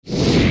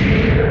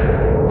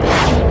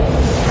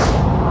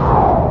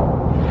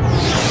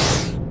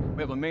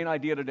main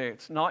idea today.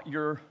 It's not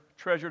your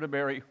treasure to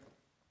bury,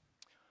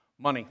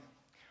 money.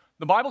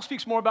 The Bible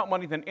speaks more about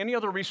money than any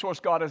other resource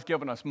God has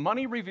given us.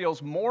 Money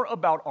reveals more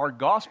about our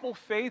gospel,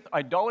 faith,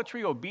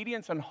 idolatry,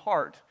 obedience, and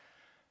heart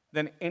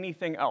than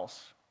anything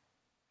else.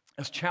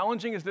 As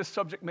challenging as this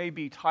subject may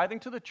be, tithing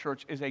to the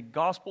church is a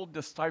gospel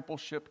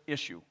discipleship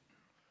issue.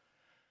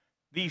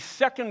 The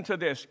second to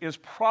this is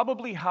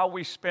probably how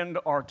we spend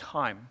our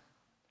time.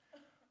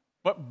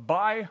 But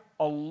by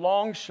a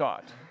long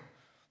shot,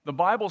 the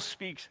Bible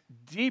speaks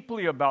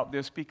deeply about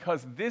this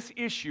because this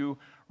issue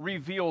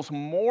reveals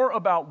more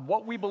about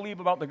what we believe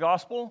about the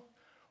gospel,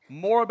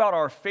 more about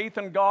our faith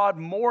in God,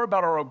 more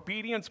about our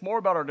obedience, more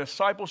about our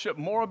discipleship,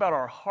 more about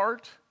our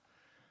heart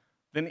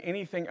than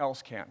anything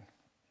else can.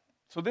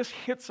 So this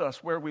hits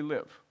us where we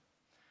live.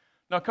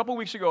 Now, a couple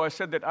weeks ago, I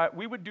said that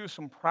we would do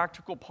some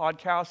practical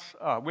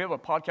podcasts. We have a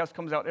podcast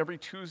comes out every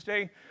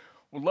Tuesday.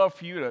 We'd love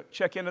for you to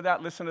check into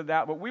that, listen to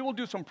that, but we will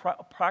do some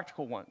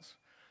practical ones.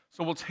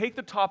 So we'll take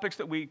the topics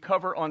that we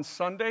cover on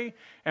Sunday,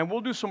 and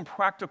we'll do some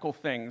practical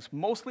things,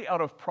 mostly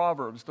out of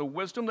Proverbs, the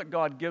wisdom that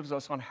God gives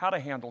us on how to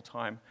handle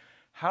time,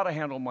 how to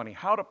handle money,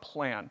 how to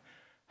plan,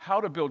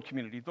 how to build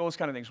community, those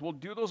kind of things. We'll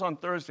do those on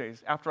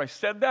Thursdays. After I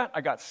said that,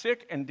 I got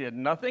sick and did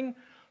nothing,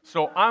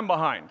 so I'm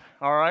behind,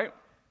 all right?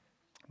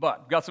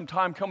 But got some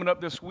time coming up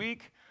this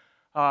week,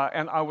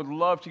 and I would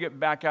love to get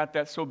back at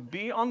that. So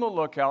be on the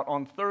lookout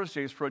on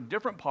Thursdays for a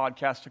different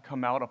podcast to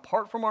come out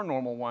apart from our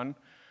normal one.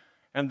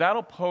 And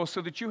that'll post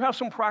so that you have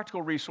some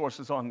practical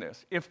resources on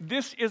this. If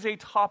this is a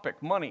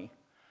topic, money,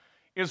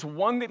 is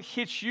one that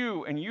hits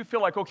you and you feel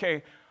like,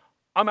 okay,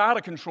 I'm out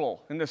of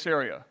control in this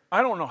area.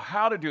 I don't know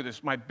how to do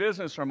this, my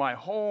business or my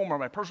home or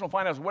my personal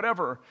finance,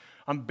 whatever.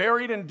 I'm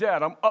buried in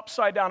debt. I'm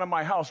upside down in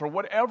my house or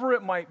whatever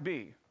it might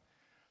be.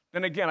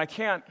 Then again, I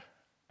can't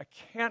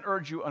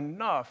urge you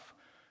enough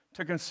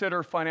to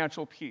consider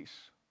financial peace.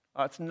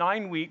 It's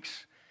 9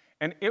 weeks.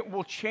 And it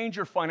will change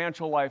your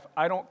financial life.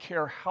 I don't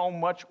care how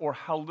much or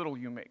how little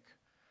you make.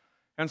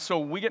 And so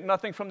we get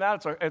nothing from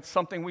that. It's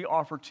something we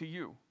offer to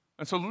you.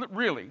 And so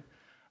really,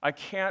 I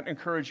can't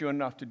encourage you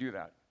enough to do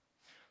that.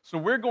 So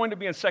we're going to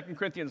be in 2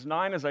 Corinthians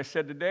 9, as I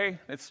said today.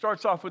 It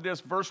starts off with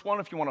this, verse 1,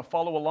 if you want to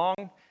follow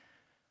along.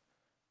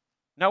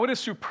 Now it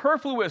is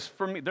superfluous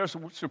for me. There's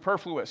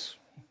superfluous.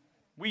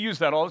 We use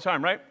that all the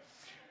time, right?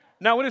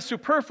 Now it is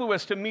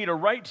superfluous to me to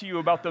write to you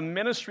about the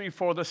ministry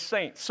for the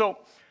saints. So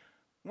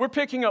we're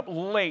picking up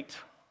late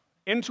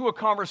into a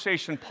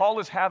conversation Paul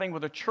is having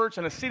with a church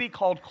in a city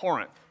called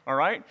Corinth, all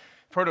right?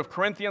 You've heard of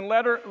Corinthian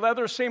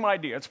leather, same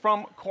idea. It's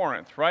from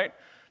Corinth, right?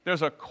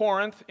 There's a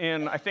Corinth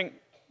in, I think,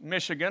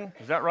 Michigan.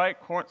 Is that right?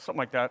 Corinth, something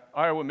like that.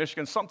 Iowa,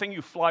 Michigan, something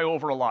you fly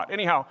over a lot.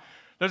 Anyhow,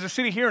 there's a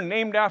city here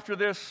named after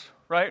this,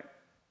 right?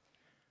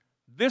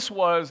 This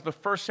was the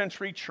first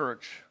century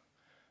church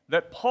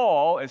that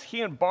Paul, as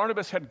he and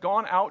Barnabas had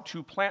gone out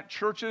to plant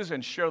churches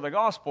and share the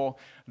gospel,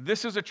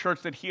 this is a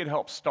church that he had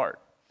helped start.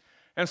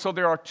 And so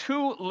there are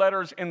 2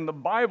 letters in the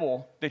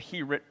Bible that he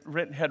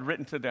had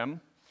written to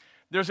them.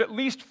 There's at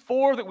least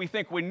 4 that we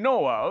think we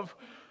know of.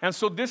 And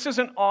so this is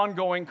an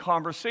ongoing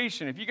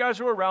conversation. If you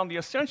guys are around the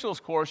Essentials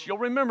course, you'll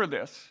remember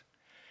this.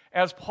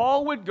 As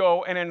Paul would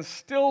go and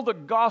instill the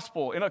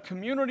gospel in a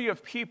community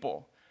of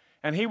people,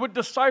 and he would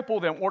disciple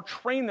them or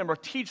train them or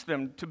teach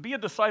them. To be a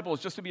disciple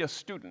is just to be a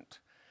student.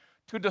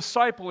 To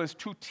disciple is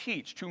to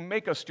teach, to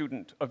make a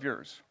student of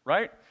yours,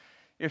 right?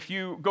 If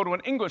you go to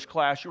an English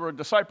class, you're a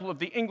disciple of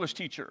the English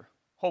teacher,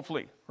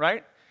 hopefully,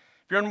 right?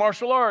 If you're in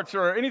martial arts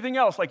or anything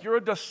else, like you're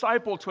a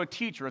disciple to a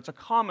teacher. It's a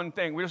common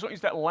thing. We just don't use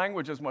that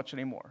language as much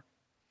anymore.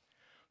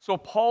 So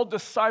Paul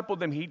discipled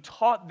them. He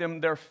taught them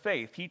their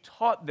faith. He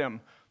taught them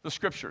the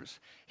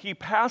scriptures. He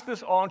passed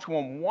this on to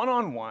them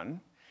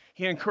one-on-one.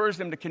 He encouraged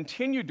them to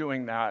continue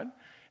doing that.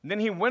 And then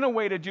he went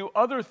away to do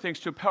other things,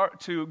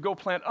 to go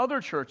plant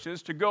other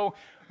churches, to go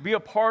be a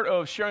part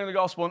of sharing the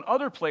gospel in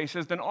other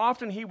places. Then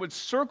often he would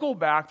circle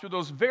back through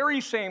those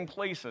very same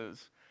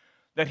places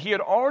that he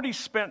had already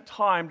spent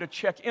time to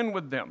check in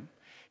with them.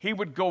 He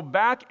would go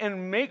back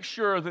and make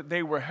sure that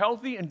they were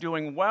healthy and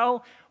doing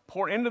well,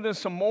 pour into them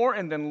some more,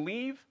 and then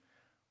leave.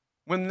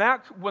 When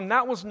that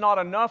was not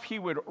enough, he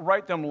would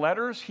write them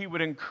letters. He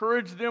would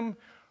encourage them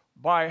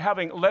by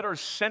having letters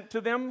sent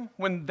to them.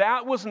 When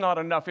that was not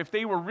enough, if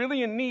they were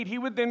really in need, he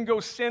would then go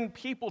send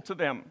people to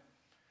them.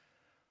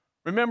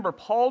 Remember,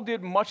 Paul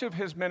did much of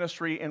his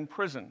ministry in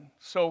prison.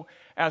 So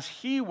as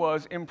he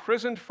was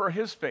imprisoned for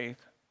his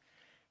faith,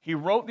 he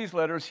wrote these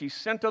letters, he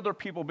sent other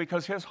people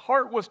because his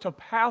heart was to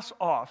pass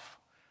off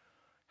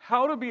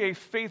how to be a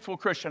faithful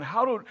Christian,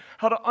 how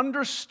to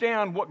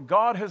understand what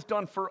God has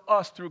done for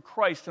us through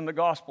Christ in the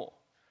gospel.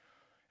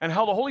 And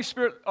how the Holy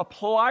Spirit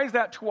applies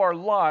that to our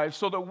lives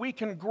so that we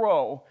can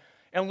grow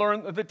and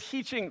learn the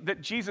teaching that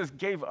Jesus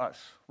gave us,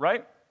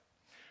 right?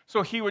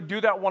 So he would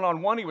do that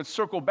one-on-one. He would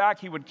circle back.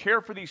 He would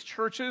care for these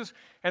churches,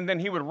 and then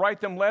he would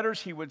write them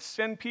letters. He would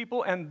send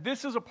people, and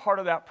this is a part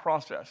of that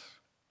process.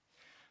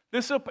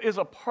 This is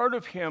a part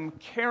of him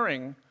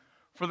caring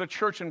for the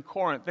church in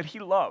Corinth that he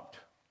loved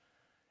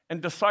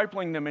and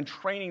discipling them and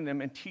training them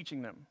and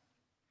teaching them.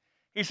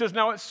 He says,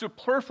 now it's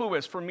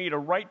superfluous for me to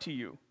write to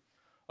you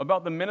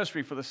about the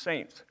ministry for the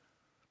saints.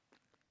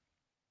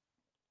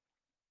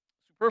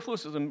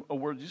 Superfluous is a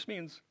word that just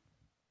means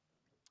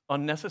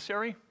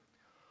unnecessary,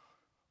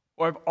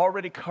 or I've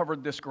already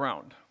covered this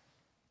ground.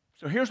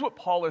 So here's what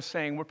Paul is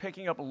saying. We're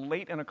picking up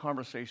late in a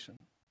conversation.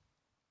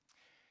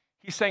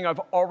 He's saying, I've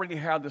already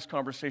had this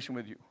conversation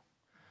with you.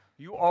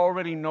 You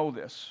already know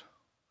this.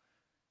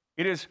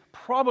 It is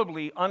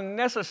probably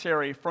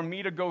unnecessary for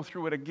me to go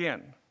through it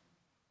again.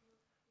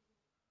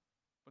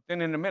 But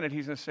then in a minute,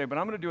 he's going to say, but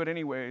I'm going to do it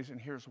anyways, and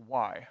here's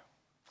why.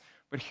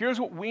 But here's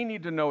what we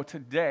need to know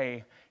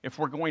today if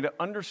we're going to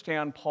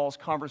understand Paul's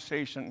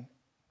conversation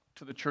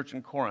to the church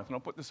in Corinth. And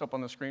I'll put this up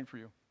on the screen for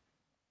you.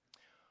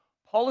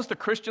 Paul is the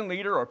Christian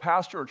leader or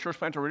pastor or church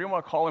planter, whatever you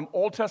want to call him,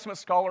 Old Testament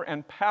scholar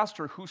and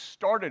pastor who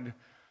started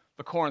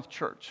the Corinth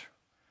church.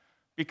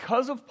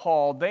 Because of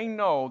Paul, they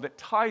know that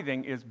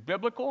tithing is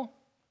biblical.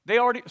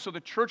 So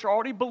the church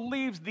already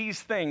believes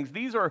these things.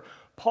 These are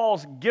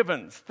Paul's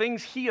givens,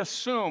 things he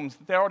assumes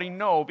that they already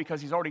know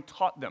because he's already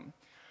taught them.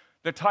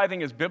 That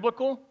tithing is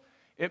biblical.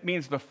 It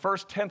means the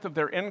first tenth of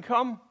their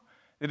income.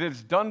 It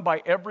is done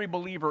by every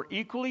believer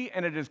equally,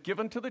 and it is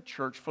given to the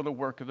church for the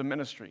work of the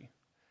ministry.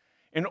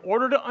 In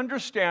order to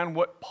understand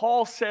what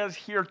Paul says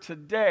here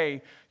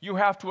today, you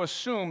have to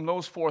assume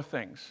those four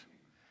things.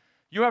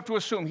 You have to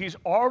assume he's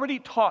already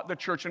taught the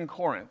church in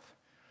Corinth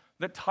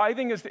that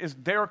tithing is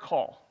their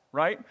call,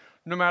 right?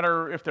 No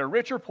matter if they're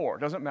rich or poor,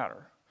 doesn't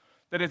matter.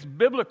 That it's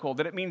biblical,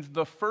 that it means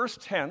the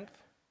first tenth,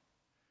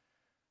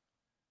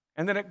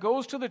 and then it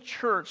goes to the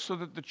church so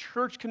that the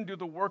church can do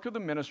the work of the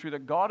ministry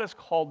that God has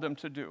called them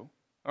to do.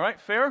 All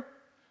right, fair?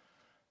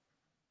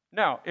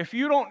 Now, if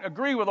you don't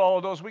agree with all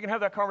of those, we can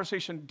have that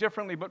conversation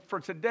differently, but for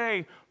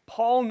today,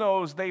 Paul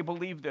knows they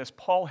believe this.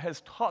 Paul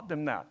has taught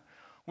them that,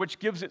 which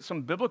gives it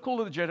some biblical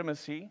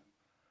legitimacy.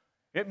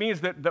 It means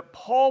that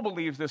Paul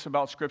believes this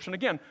about Scripture. And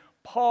again,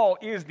 Paul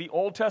is the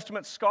Old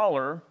Testament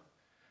scholar,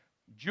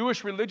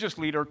 Jewish religious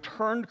leader,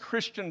 turned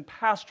Christian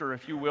pastor,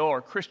 if you will,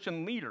 or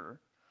Christian leader,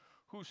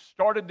 who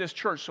started this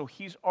church, so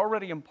he's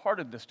already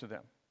imparted this to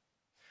them.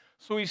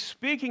 So he's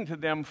speaking to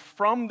them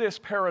from this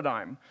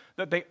paradigm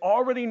that they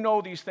already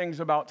know these things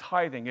about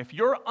tithing. If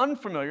you're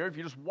unfamiliar, if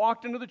you just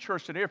walked into the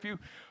church today, if you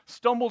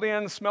stumbled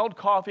in, smelled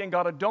coffee, and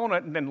got a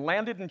donut, and then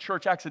landed in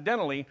church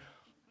accidentally,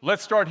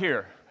 let's start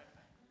here.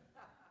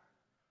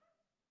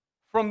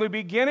 From the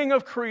beginning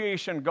of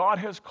creation, God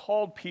has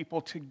called people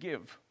to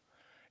give.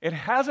 It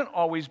hasn't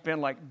always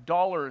been like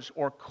dollars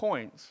or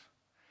coins.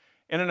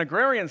 In an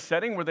agrarian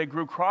setting where they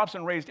grew crops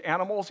and raised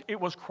animals, it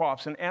was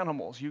crops and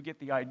animals. You get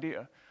the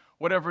idea.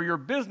 Whatever your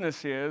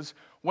business is,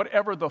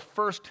 whatever the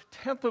first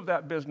tenth of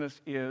that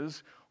business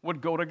is,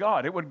 would go to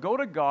God. It would go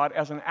to God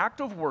as an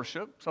act of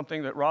worship,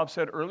 something that Rob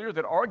said earlier,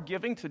 that our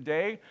giving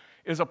today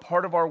is a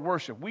part of our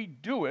worship. We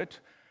do it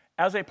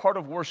as a part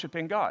of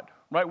worshiping God,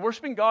 right?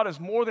 Worshiping God is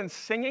more than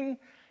singing.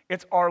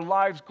 It's our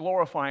lives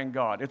glorifying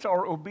God. It's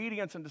our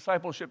obedience and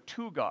discipleship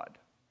to God.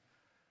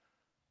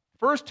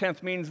 First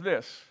tenth means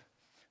this,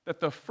 that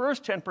the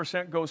first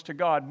 10% goes to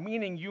God,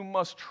 meaning you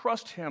must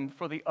trust Him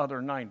for the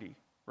other 90,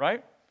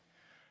 right?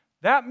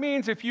 That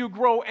means if you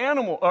grow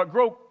animals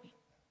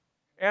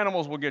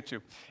we'll get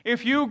to.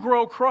 If you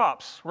grow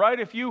crops, right?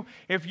 If you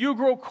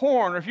grow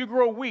corn or if you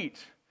grow wheat,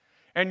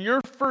 and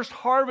your first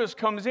harvest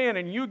comes in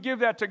and you give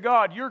that to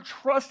God, you're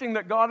trusting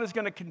that God is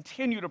going to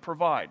continue to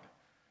provide.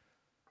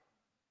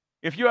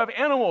 If you have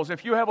animals,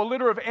 if you have a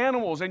litter of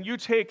animals and you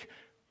take,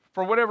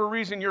 for whatever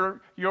reason,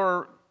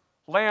 your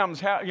lambs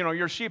have,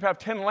 your sheep have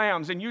 10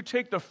 lambs, and you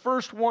take the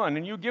first one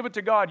and you give it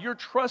to God, you're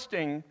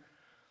trusting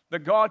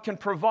that God can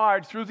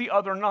provide through the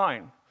other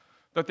 9,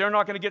 that they're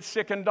not going to get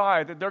sick and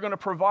die, that they're going to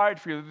provide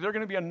for you, that they're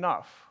going to be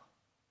enough.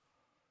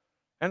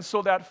 And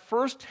so that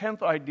first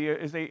tenth idea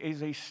is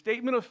a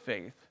statement of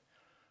faith.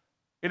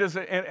 It is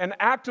an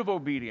act of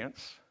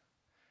obedience,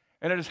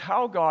 and it is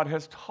how God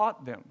has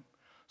taught them.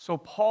 So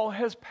Paul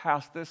has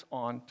passed this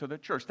on to the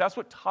church. That's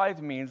what tithe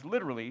means,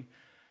 literally.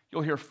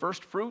 You'll hear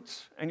first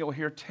fruits, and you'll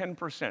hear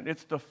 10%.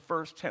 It's the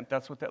first tenth.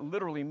 That's what that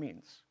literally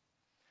means.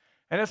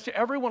 And it's to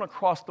everyone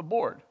across the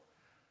board.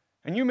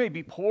 And you may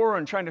be poor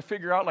and trying to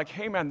figure out, like,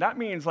 hey, man, that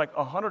means like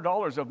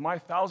 $100 of my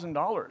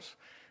 $1,000.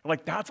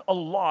 Like, that's a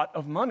lot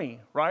of money,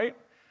 right?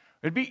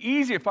 It'd be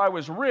easy if I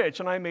was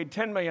rich and I made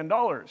 $10 million.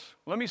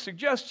 Let me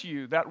suggest to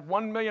you that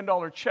 $1 million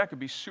check would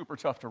be super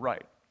tough to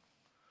write.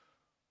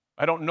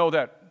 I don't know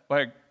that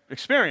by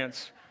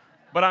experience,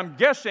 but I'm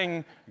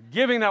guessing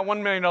giving that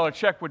 $1 million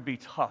check would be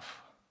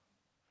tough.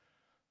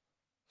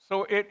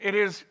 So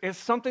it's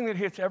something that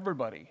hits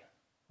everybody,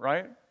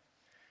 right?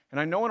 And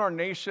I know in our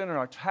nation and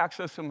our tax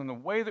system and the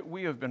way that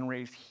we have been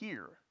raised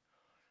here,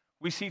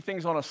 we see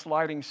things on a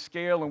sliding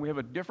scale and we have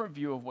a different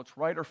view of what's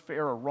right or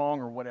fair or wrong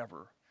or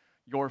whatever.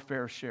 Your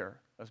fair share,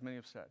 as many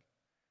have said.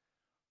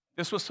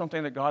 This was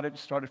something that God had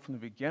started from the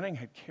beginning,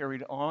 had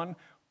carried on.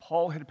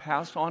 Paul had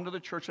passed on to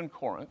the church in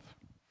Corinth.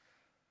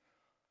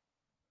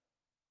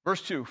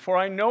 Verse 2, for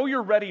I know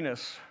your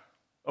readiness,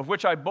 of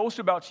which I boast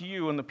about to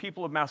you and the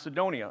people of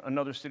Macedonia,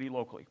 another city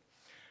locally.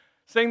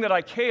 saying that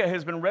Achaia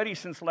has been ready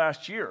since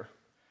last year.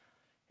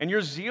 And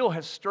your zeal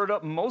has stirred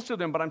up most of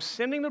them, but I'm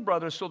sending the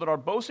brothers so that our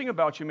boasting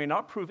about you may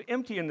not prove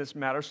empty in this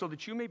matter, so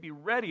that you may be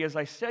ready as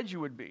I said you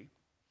would be.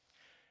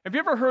 Have you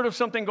ever heard of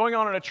something going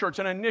on in a church,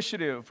 an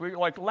initiative?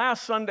 Like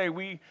last Sunday,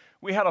 we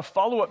had a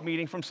follow-up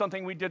meeting from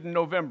something we did in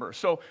November.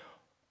 So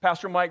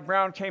Pastor Mike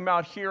Brown came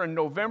out here in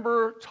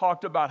November,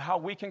 talked about how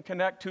we can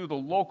connect to the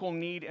local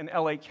need in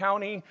LA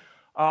County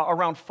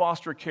around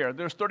foster care.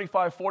 There's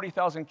 35,000,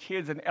 40,000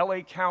 kids in LA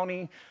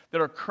County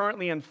that are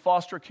currently in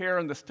foster care,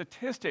 and the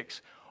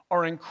statistics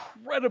are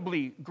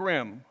incredibly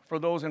grim for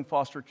those in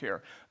foster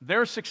care.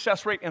 Their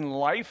success rate in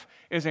life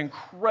is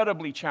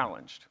incredibly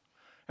challenged.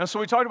 And so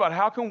we talked about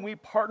how can we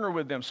partner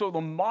with them. So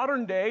the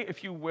modern day,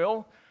 if you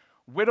will,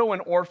 widow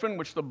and orphan,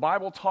 which the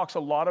Bible talks a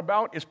lot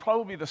about, is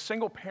probably the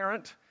single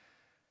parent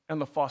and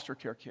the foster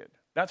care kid.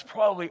 That's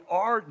probably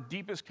our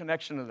deepest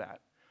connection to that.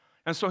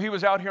 And so he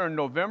was out here in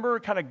November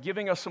kind of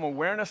giving us some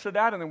awareness of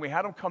that, and then we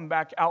had him come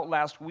back out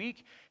last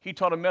week. He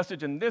taught a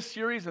message in this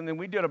series, and then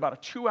we did about a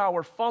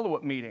 2-hour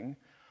follow-up meeting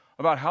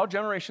about how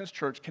Generations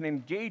Church can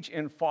engage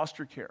in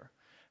foster care,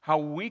 how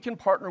we can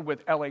partner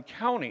with LA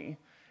County,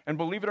 and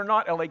believe it or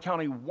not, LA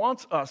County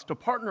wants us to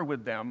partner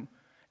with them,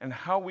 and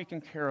how we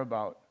can care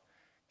about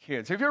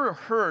kids. Have you ever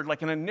heard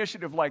like an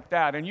initiative like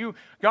that, and you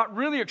got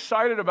really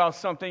excited about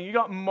something, you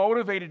got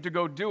motivated to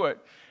go do it,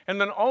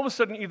 and then all of a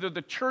sudden either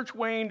the church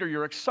waned or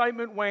your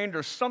excitement waned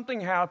or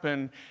something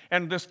happened,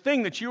 and this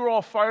thing that you were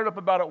all fired up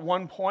about at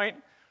one point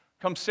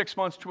comes 6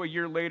 months to a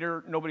year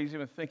later, nobody's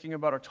even thinking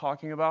about or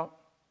talking about?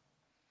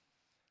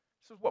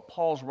 This is what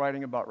Paul's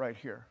writing about right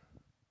here.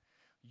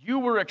 You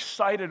were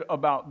excited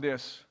about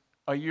this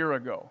a year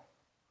ago.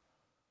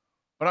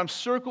 But I'm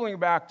circling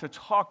back to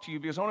talk to you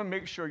because I want to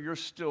make sure you're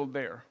still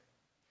there.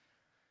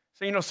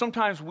 So,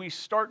 sometimes we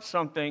start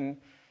something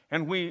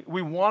and we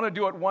want to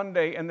do it one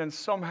day and then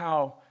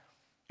somehow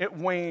it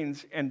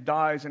wanes and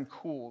dies and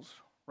cools,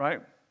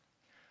 right?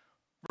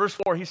 Verse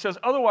 4, he says,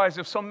 otherwise,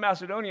 if some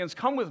Macedonians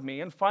come with me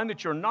and find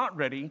that you're not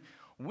ready,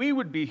 we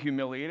would be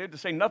humiliated, to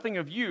say nothing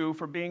of you,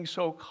 for being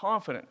so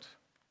confident.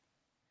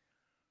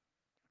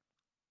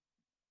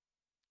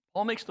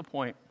 Paul makes the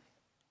point.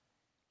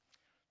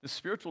 The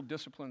spiritual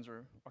disciplines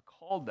are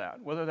called that,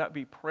 whether that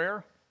be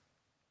prayer,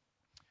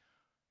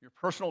 your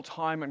personal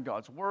time in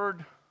God's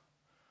Word,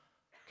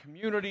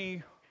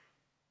 community,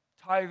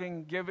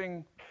 tithing,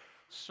 giving,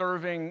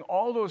 serving,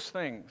 all those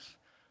things.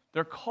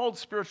 They're called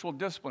spiritual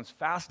disciplines.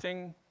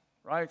 Fasting,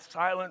 right?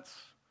 Silence,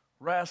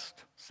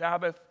 rest,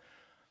 Sabbath.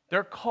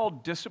 They're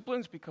called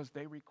disciplines because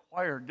they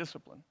require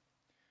discipline.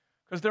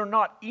 Because they're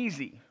not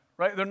easy,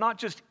 right? They're not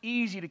just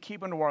easy to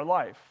keep into our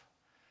life.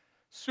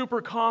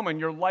 Super common,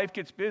 your life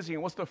gets busy,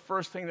 and what's the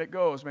first thing that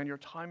goes? Man, your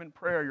time in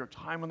prayer, your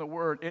time in the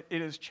Word, it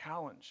is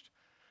challenged.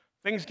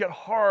 Things get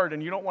hard,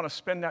 and you don't want to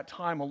spend that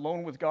time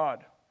alone with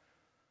God,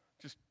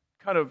 just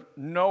kind of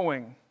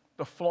knowing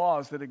the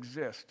flaws that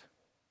exist.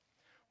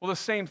 Well, the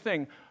same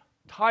thing,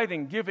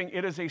 tithing, giving,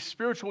 it is a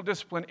spiritual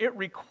discipline. It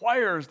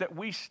requires that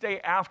we stay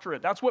after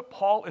it. That's what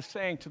Paul is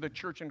saying to the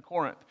church in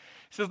Corinth.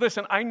 He says,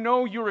 listen, I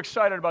know you're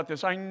excited about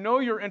this. I know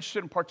you're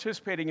interested in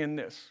participating in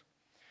this.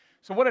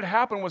 So what had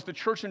happened was the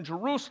church in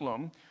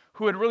Jerusalem,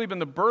 who had really been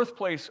the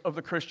birthplace of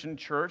the Christian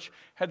church,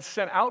 had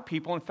sent out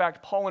people. In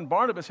fact, Paul and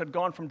Barnabas had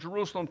gone from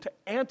Jerusalem to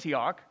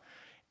Antioch.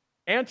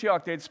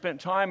 Antioch, they had spent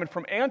time, and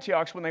from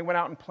Antioch when they went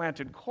out and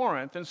planted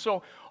Corinth. And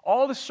so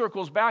all this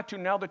circles back to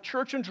now the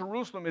church in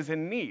Jerusalem is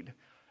in need.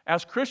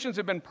 As Christians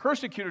have been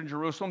persecuted in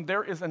Jerusalem,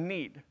 there is a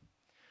need.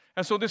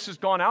 And so this has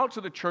gone out to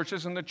the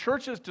churches, and the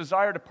churches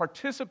desire to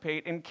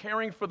participate in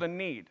caring for the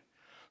need.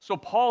 So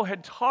Paul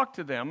had talked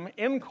to them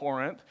in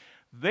Corinth.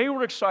 They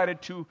were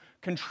excited to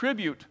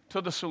contribute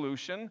to the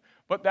solution,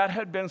 but that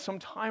had been some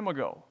time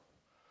ago.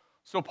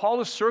 So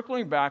Paul is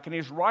circling back and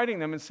he's writing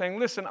them and saying,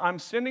 listen, I'm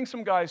sending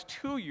some guys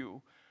to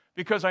you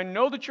because I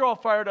know that you're all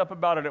fired up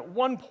about it at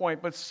one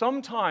point, but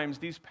sometimes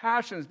these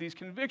passions, these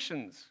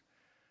convictions,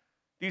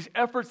 these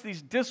efforts,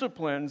 these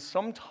disciplines,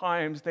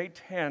 sometimes they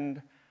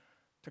tend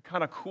to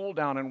kind of cool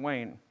down and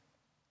wane.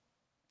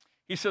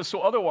 He says, so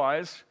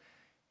otherwise,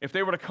 if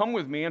they were to come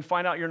with me and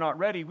find out you're not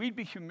ready, we'd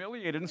be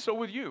humiliated, and so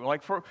would you.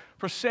 Like for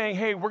saying,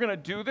 hey, we're going to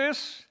do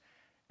this,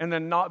 and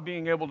then not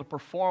being able to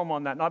perform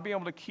on that, not being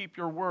able to keep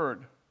your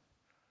word.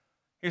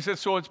 He says,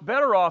 so it's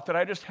better off that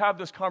I just have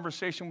this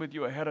conversation with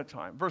you ahead of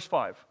time. Verse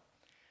 5.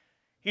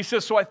 He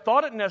says, so I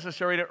thought it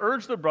necessary to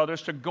urge the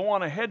brothers to go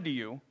on ahead to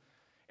you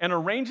and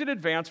arrange in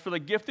advance for the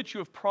gift that you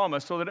have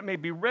promised so that it may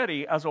be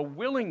ready as a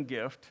willing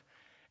gift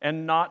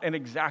and not an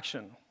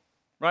exaction.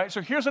 Right?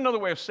 So here's another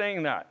way of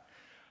saying that.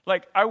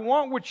 Like, I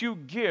want what you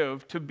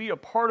give to be a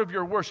part of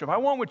your worship. I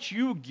want what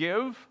you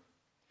give,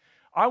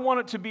 I want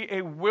it to be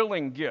a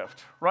willing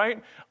gift,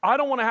 right? I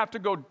don't want to have to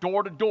go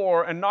door to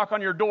door and knock on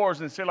your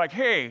doors and say like,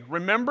 hey,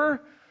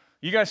 remember?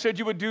 You guys said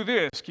you would do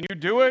this. Can you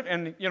do it?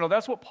 And,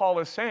 that's what Paul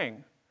is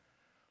saying.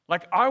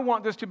 Like, I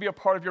want this to be a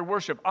part of your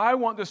worship. I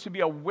want this to be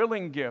a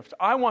willing gift.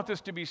 I want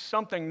this to be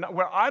something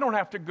where I don't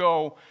have to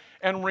go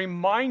and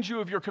remind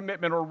you of your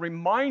commitment or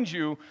remind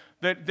you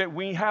that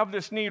we have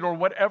this need or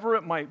whatever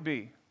it might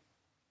be.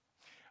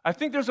 I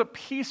think there's a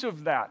piece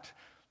of that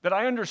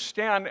I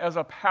understand as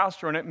a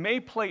pastor, and it may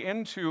play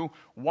into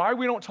why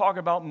we don't talk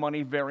about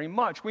money very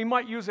much. We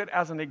might use it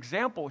as an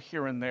example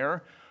here and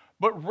there,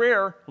 but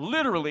rare,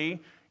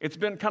 literally, it's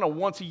been kind of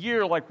once a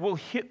year, like we'll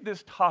hit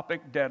this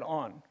topic dead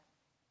on.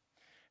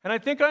 And I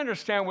think I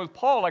understand with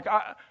Paul, like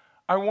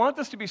I want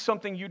this to be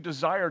something you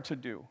desire to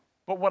do.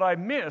 But what I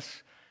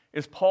miss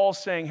is Paul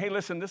saying, hey,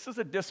 listen, this is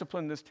a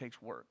discipline, this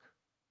takes work.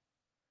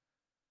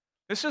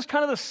 This is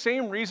kind of the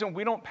same reason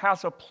we don't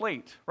pass a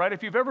plate, right?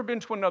 If you've ever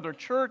been to another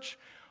church,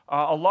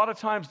 a lot of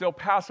times they'll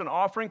pass an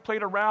offering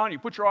plate around, you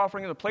put your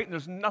offering in the plate, and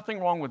there's nothing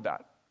wrong with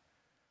that.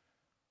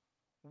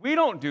 We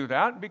don't do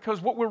that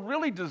because what we're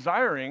really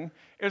desiring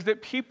is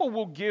that people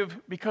will give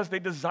because they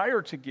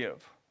desire to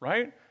give,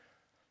 right?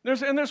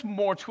 There's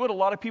more to it. A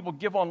lot of people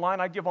give online.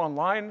 I give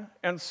online.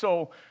 And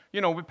so,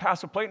 we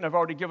pass a plate and I've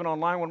already given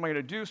online. What am I going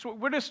to do? So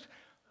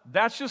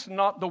that's just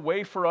not the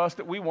way for us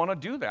that we want to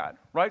do that,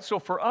 right? So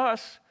for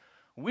us,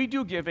 we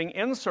do giving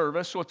in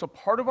service. So it's a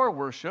part of our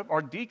worship.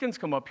 Our deacons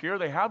come up here.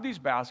 They have these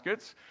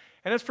baskets.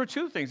 And it's for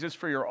two things. It's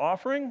for your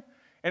offering.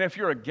 And if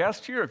you're a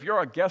guest here, if you're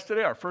our guest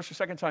today, our first or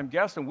second time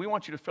guest, and we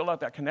want you to fill out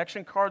that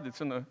connection card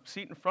that's in the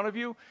seat in front of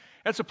you,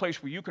 it's a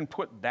place where you can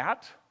put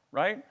that,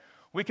 right?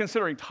 We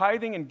considering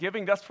tithing and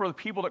giving, that's for the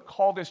people that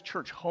call this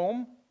church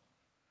home,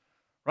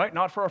 right?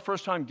 Not for our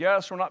first time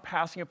guests. We're not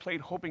passing a plate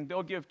hoping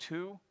they'll give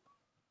too.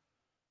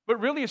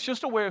 But really, it's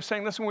just a way of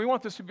saying, listen, we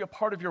want this to be a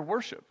part of your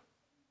worship.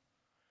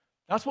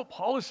 That's what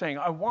Paul is saying.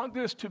 I want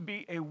this to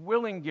be a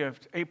willing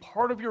gift, a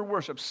part of your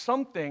worship,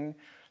 something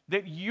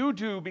that you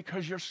do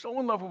because you're so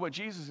in love with what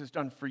Jesus has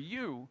done for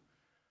you,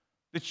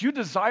 that you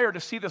desire to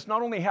see this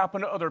not only happen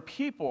to other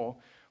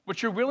people,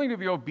 but you're willing to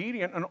be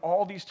obedient in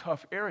all these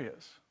tough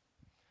areas.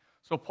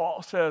 So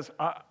Paul says,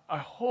 I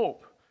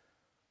hope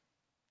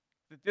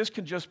that this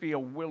can just be a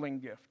willing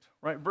gift,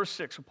 right? Verse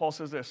 6, so Paul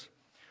says this,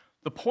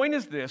 the point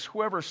is this,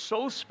 whoever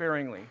sows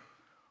sparingly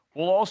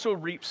will also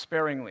reap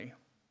sparingly,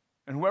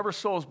 and whoever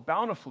sows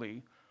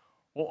bountifully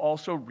will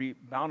also reap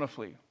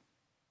bountifully.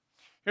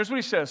 Here's what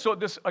he says. So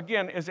this,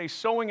 again, is a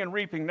sowing and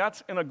reaping.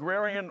 That's an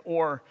agrarian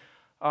or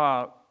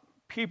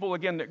people,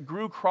 again, that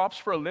grew crops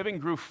for a living,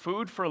 grew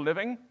food for a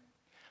living.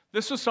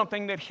 This is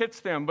something that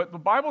hits them. But the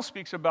Bible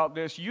speaks about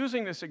this,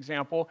 using this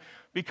example,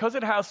 because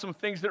it has some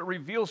things that it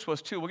reveals to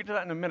us, too. We'll get to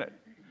that in a minute.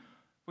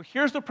 But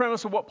here's the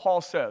premise of what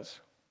Paul says.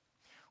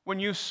 When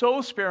you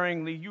sow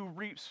sparingly, you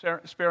reap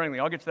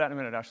sparingly. I'll get to that in a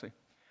minute, actually.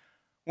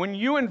 When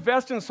you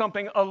invest in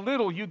something a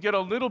little, you get a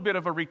little bit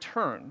of a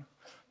return.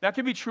 That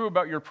can be true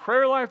about your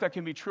prayer life. That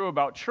can be true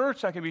about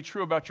church. That can be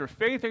true about your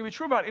faith. That can be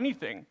true about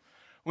anything.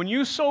 When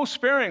you sow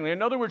sparingly,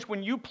 in other words,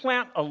 when you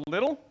plant a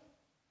little,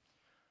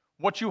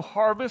 what you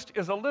harvest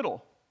is a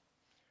little.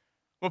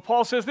 But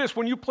Paul says this,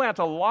 when you plant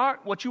a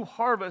lot, what you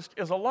harvest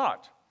is a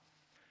lot.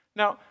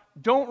 Now,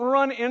 don't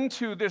run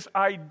into this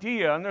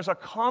idea, and there's a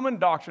common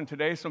doctrine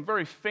today, some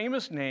very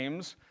famous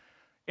names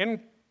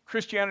in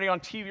Christianity on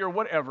TV or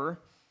whatever,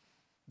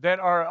 that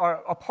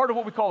are a part of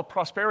what we call the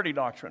prosperity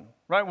doctrine,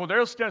 right? Well,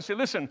 they'll stand and say,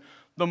 listen,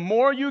 the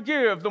more you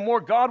give, the more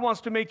God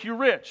wants to make you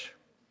rich.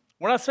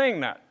 We're not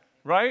saying that,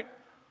 right?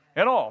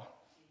 At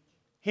all.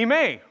 He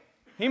may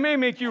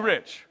make you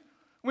rich.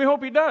 We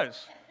hope he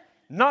does.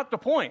 Not the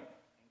point.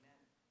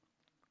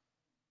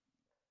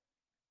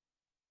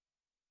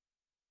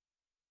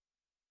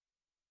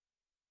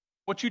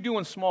 What you do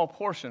in small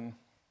portion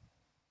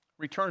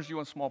returns you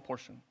in small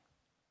portion.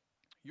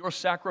 Your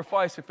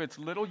sacrifice, if it's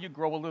little, you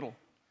grow a little.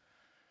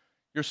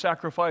 Your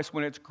sacrifice,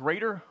 when it's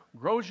greater,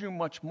 grows you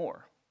much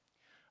more.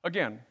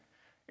 Again,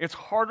 it's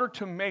harder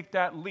to make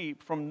that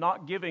leap from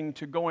not giving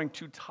to going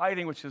to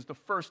tithing, which is the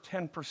first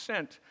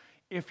 10%,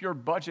 if your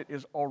budget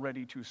is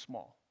already too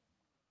small.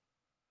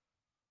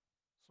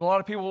 So a lot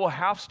of people will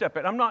half-step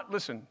it.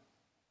 Listen,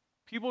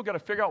 people got to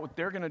figure out what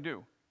they're going to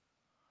do.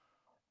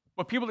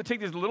 But people that take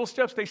these little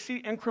steps, they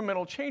see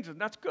incremental changes, and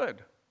that's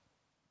good.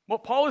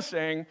 What Paul is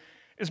saying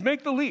is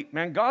make the leap,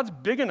 man. God's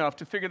big enough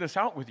to figure this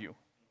out with you.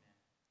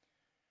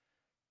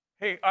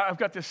 Hey, I've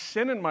got this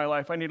sin in my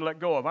life I need to let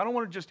go of. I don't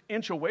want to just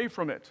inch away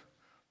from it.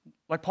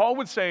 Like Paul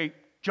would say,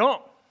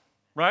 jump,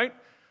 right?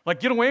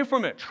 Like get away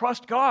from it.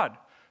 Trust God.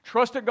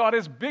 Trust that God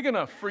is big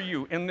enough for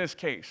you in this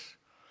case.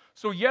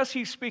 So yes,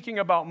 he's speaking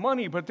about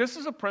money, but this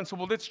is a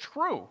principle that's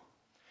true.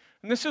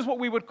 And this is what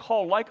we would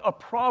call like a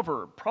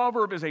proverb.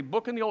 Proverb is a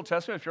book in the Old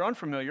Testament, if you're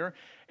unfamiliar,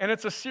 and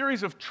it's a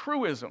series of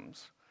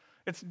truisms.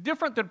 It's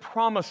different than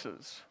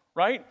promises,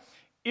 right?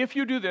 If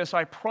you do this,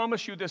 I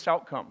promise you this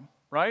outcome.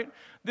 Right?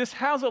 This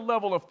has a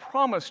level of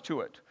promise to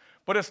it,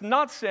 but it's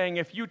not saying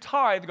if you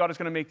tithe, God is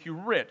going to make you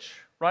rich,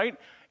 right?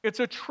 It's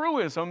a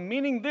truism,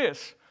 meaning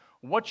this,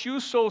 what you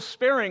sow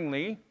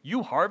sparingly,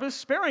 you harvest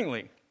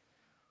sparingly.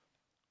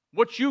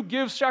 What you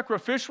give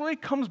sacrificially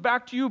comes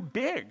back to you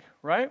big,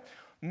 right?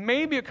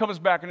 Maybe it comes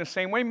back in the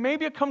same way,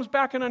 maybe it comes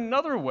back in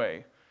another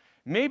way.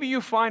 Maybe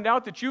you find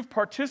out that you've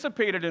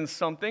participated in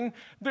something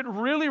that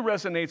really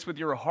resonates with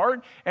your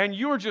heart, and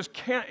you're just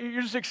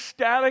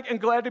ecstatic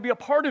and glad to be a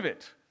part of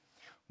it.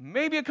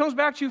 Maybe it comes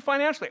back to you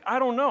financially. I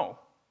don't know.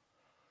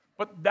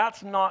 But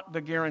that's not the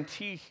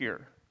guarantee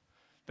here.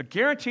 The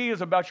guarantee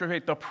is about your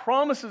faith. The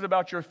promise is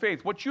about your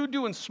faith. What you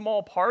do in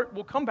small part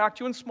will come back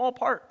to you in small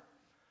part.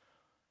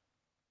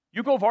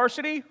 You go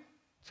varsity,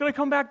 it's going to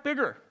come back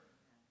bigger.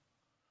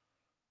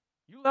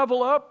 You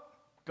level up,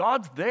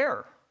 God's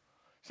there.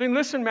 Saying,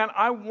 listen, man,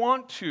 I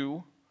want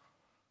to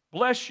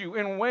bless you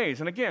in ways.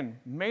 And again,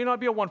 may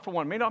not be a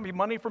one-for-one, may not be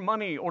money for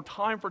money or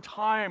time for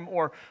time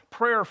or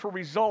prayer for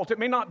result. It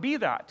may not be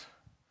that.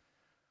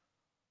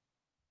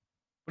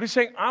 But he's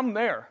saying, I'm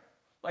there.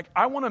 Like,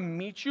 I want to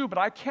meet you, but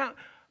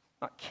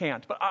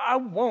I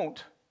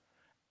won't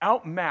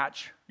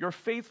outmatch your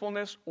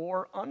faithfulness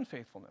or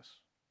unfaithfulness.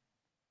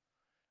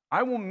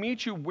 I will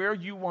meet you where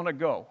you want to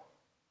go,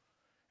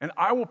 and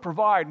I will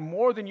provide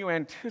more than you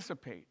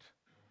anticipate.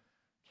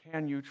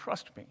 Can you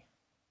trust me?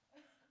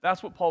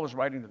 That's what Paul is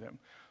writing to them.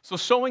 So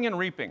sowing and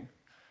reaping.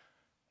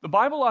 The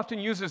Bible often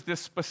uses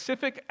this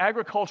specific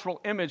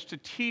agricultural image to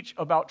teach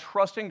about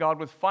trusting God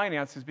with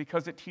finances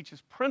because it teaches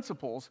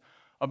principles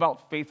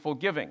about faithful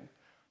giving.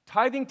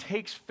 Tithing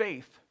takes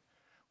faith.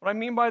 What I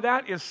mean by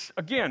that is,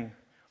 again,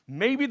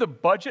 maybe the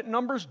budget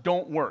numbers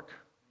don't work.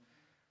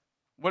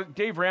 What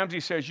Dave Ramsey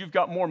says, you've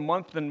got more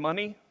month than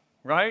money,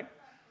 right?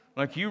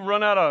 Like you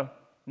run out of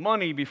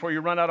money before you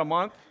run out of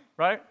month,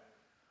 right?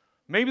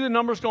 Maybe the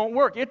numbers don't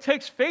work. It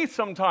takes faith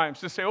sometimes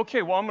to say,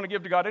 okay, well, I'm going to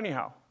give to God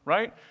anyhow,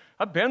 right?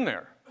 I've been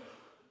there.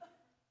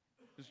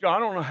 I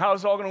don't know how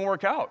it's all going to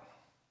work out.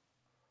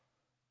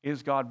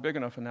 Is God big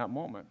enough in that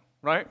moment,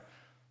 right?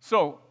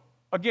 So,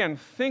 again,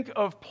 think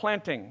of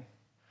planting.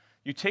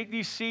 You take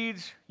these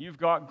seeds, you've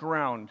got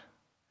ground.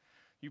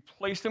 You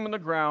place them in the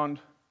ground.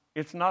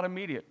 It's not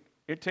immediate.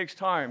 It takes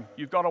time.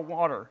 You've got to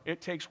water.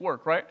 It takes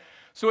work, right?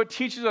 So it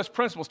teaches us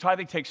principles.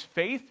 Tithing takes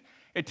faith.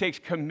 It takes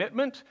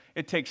commitment.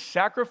 It takes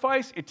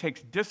sacrifice. It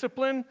takes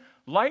discipline.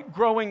 Like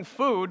growing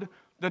food,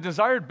 the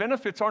desired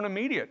benefits aren't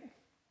immediate,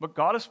 but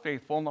God is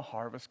faithful and the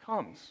harvest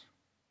comes.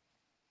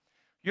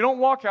 You don't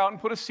walk out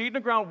and put a seed in the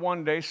ground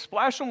one day,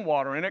 splash some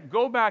water in it,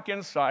 go back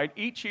inside,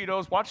 eat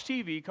Cheetos, watch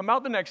TV, come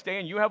out the next day,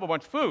 and you have a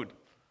bunch of food.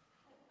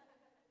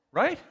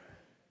 Right?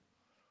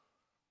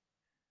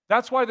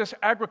 That's why this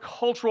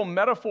agricultural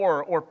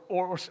metaphor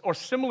or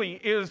simile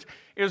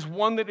is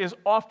one that is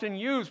often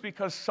used,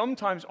 because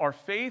sometimes our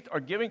faith, our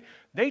giving,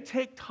 they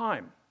take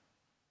time.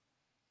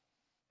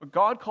 But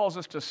God calls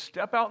us to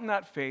step out in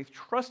that faith,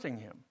 trusting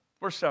Him.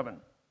 Verse 7.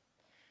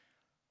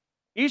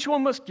 Each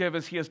one must give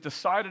as he has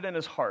decided in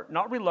his heart,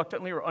 not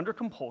reluctantly or under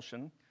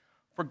compulsion,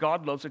 for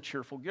God loves a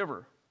cheerful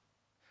giver.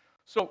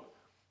 So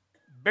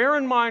bear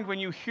in mind when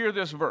you hear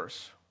this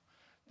verse,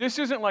 this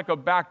isn't like a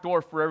back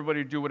door for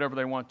everybody to do whatever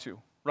they want to,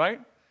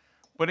 right?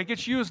 But it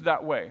gets used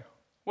that way.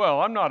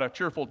 Well, I'm not a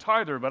cheerful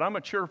tither, but I'm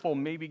a cheerful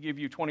maybe give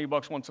you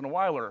 $20 once in a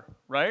while,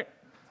 right?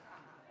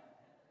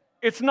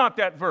 It's not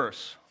that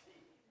verse,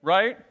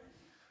 right?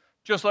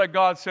 Just like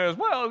God says,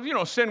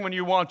 well, sin when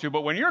you want to,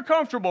 but when you're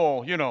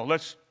comfortable,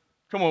 let's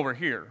come over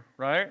here,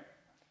 right?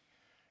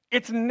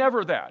 It's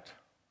never that.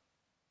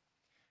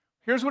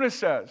 Here's what it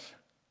says.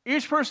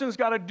 Each person's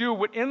got to do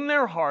what in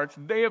their hearts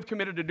they have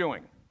committed to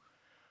doing.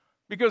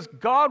 Because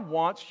God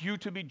wants you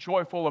to be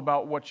joyful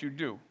about what you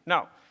do.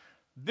 Now,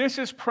 this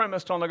is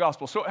premised on the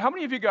gospel. So how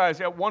many of you guys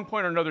at one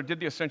point or another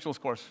did the Essentials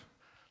course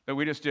that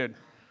we just did?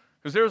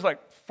 Because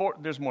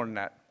there's more than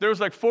that. There's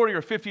like 40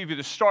 or 50 of you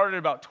that started,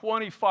 about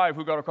 25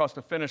 who got across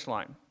the finish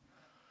line,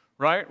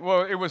 right?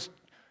 Well, it was,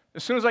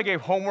 as soon as I gave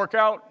homework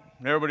out,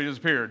 everybody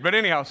disappeared. But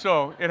anyhow,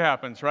 so it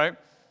happens, right?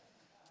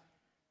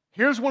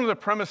 Here's one of the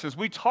premises.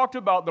 We talked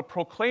about the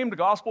proclaimed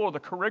gospel or the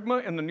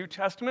kerygma in the New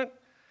Testament,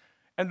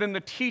 and then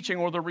the teaching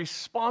or the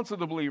response of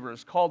the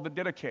believers called the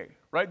didache,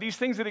 right? These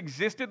things that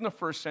existed in the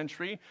first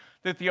century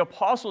that the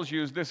apostles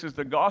used. This is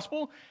the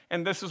gospel,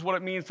 and this is what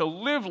it means to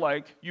live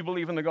like you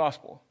believe in the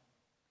gospel.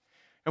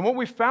 And what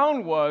we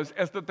found was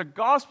that the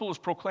gospel is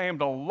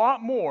proclaimed a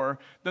lot more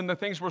than the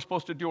things we're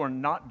supposed to do or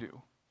not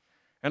do.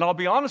 And I'll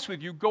be honest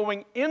with you,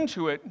 going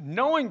into it,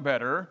 knowing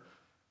better,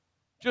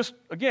 just,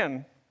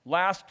 again,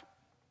 last,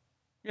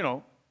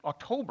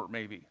 October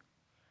maybe,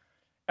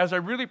 as I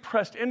really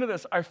pressed into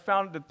this, I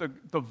found that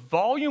the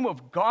volume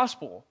of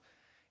gospel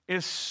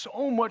is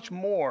so much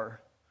more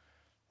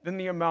than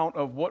the amount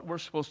of what we're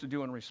supposed to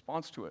do in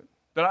response to it,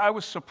 that I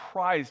was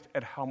surprised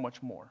at how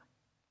much more.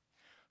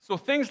 So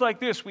things like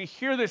this, we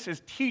hear this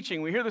as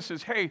teaching. We hear this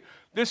as, hey,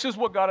 this is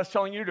what God is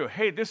telling you to do.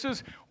 Hey, this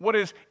is what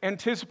is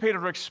anticipated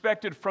or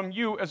expected from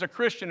you as a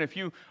Christian. If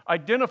you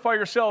identify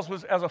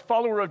yourselves as a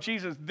follower of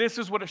Jesus, this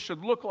is what it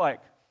should look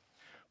like.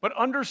 But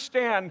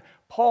understand,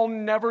 Paul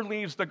never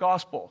leaves the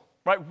gospel,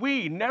 right?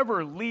 We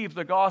never leave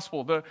the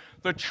gospel.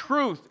 The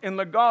truth in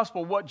the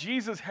gospel, what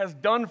Jesus has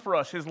done for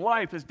us, his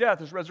life, his death,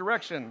 his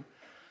resurrection,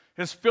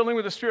 his filling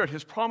with the Spirit,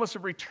 his promise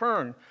of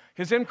return,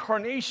 his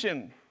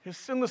incarnation, his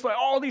sinless life,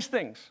 all these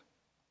things.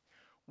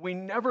 We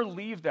never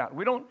leave that.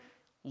 We don't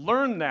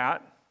learn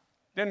that,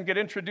 then get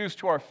introduced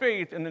to our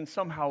faith, and then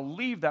somehow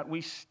leave that.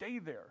 We stay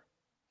there.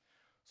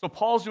 So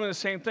Paul's doing the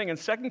same thing. In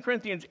 2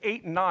 Corinthians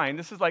 8:9,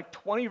 this is like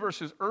 20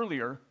 verses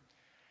earlier,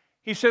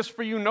 he says,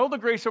 "For you know the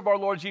grace of our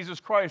Lord Jesus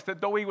Christ, that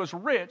though he was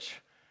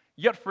rich,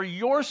 yet for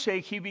your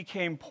sake he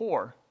became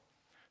poor,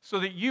 so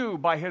that you,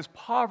 by his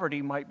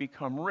poverty, might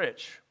become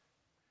rich.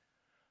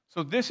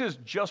 So this is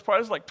just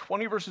probably like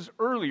 20 verses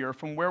earlier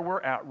from where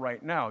we're at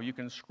right now. You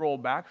can scroll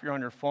back if you're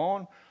on your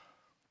phone,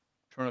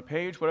 turn a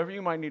page, whatever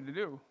you might need to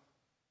do.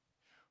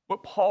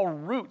 But Paul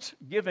roots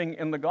giving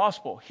in the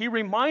gospel. He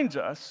reminds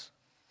us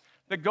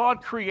that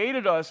God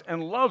created us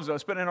and loves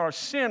us, but in our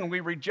sin,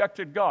 we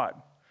rejected God.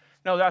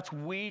 Now, that's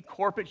we,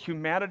 corporate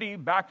humanity,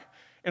 back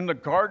in the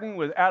garden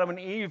with Adam and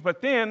Eve.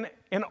 But then,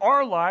 in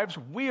our lives,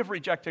 we have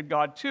rejected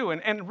God too.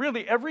 And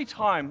really, every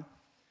time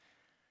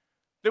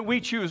that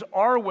we choose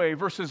our way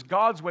versus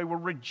God's way, we're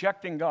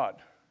rejecting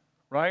God,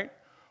 right?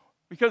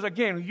 Because,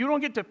 again, you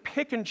don't get to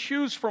pick and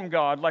choose from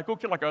God like a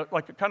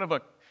kind of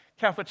a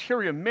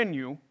cafeteria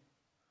menu.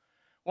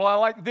 Well, I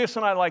like this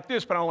and I like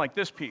this, but I don't like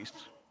this piece.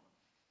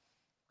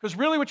 Because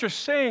really what you're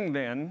saying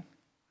then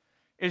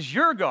is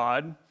you're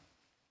God,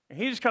 and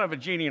he's kind of a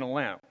genie in a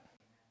lamp.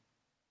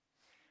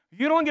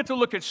 You don't get to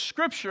look at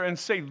Scripture and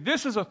say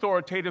this is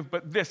authoritative,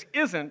 but this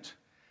isn't,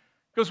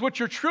 because what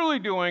you're truly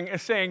doing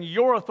is saying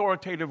you're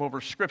authoritative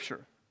over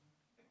Scripture.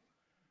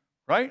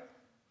 Right?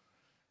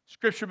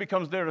 Scripture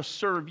becomes there to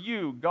serve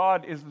you.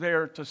 God is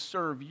there to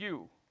serve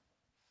you.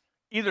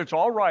 Either it's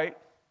all right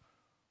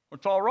or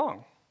it's all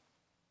wrong.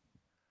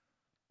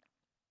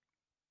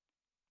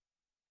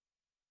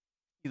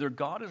 Either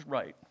God is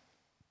right,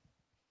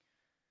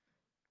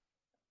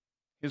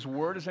 his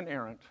word is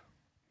inerrant,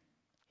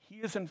 he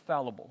is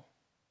infallible,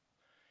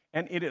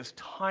 and it is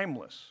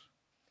timeless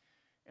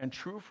and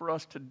true for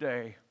us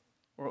today,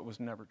 or it was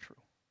never true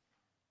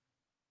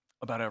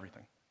about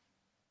everything.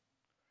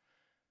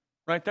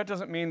 Right? That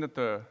doesn't mean that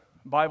the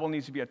Bible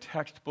needs to be a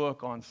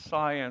textbook on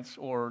science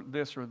or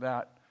this or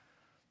that.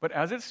 But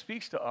as it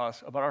speaks to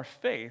us about our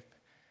faith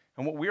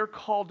and what we are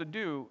called to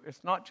do,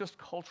 it's not just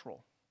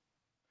cultural.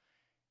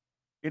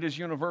 It is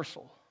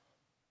universal,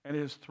 and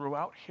it is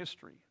throughout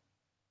history.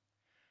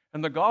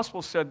 And the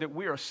gospel said that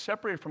we are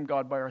separated from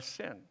God by our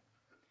sin.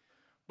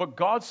 But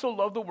God so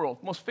loved the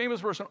world, most famous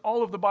verse in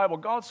all of the Bible,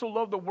 God so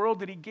loved the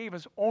world that he gave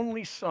his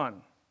only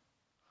son.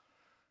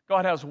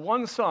 God has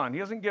one son. He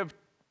doesn't give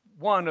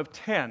one of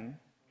 10.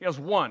 He has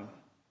one.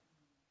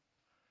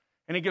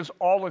 And he gives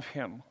all of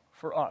him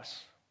for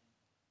us.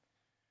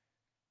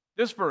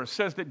 This verse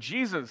says that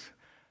Jesus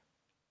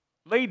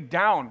laid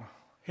down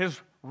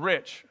his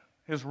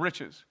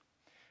riches,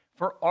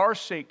 for our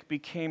sake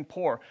became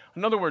poor.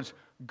 In other words,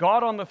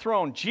 God on the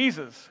throne,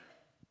 Jesus,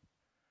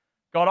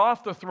 got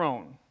off the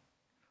throne,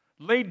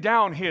 laid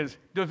down his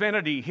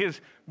divinity, his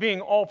being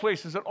all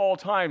places at all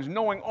times,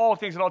 knowing all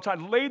things at all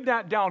times, laid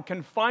that down,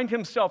 confined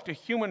himself to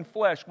human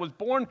flesh, was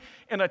born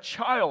in a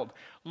child,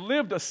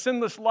 lived a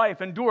sinless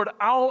life, endured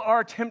all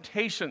our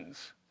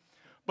temptations,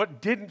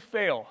 but didn't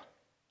fail,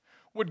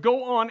 would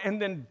go on and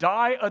then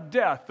die a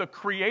death. The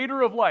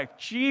creator of life,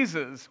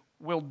 Jesus,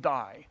 will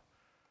die.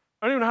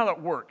 I don't even know how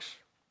that works.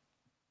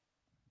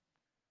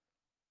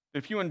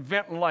 If you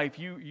invent life,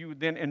 you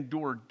then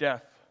endure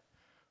death.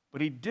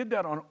 But he did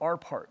that on our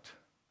part.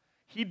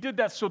 He did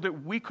that so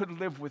that we could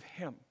live with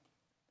him.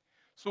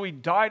 So he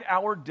died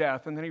our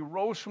death, and then he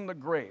rose from the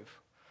grave.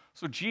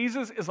 So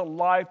Jesus is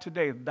alive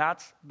today.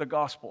 That's the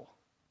gospel.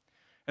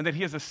 And that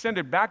he has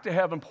ascended back to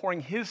heaven, pouring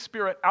his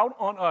Spirit out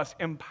on us,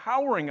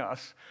 empowering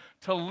us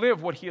to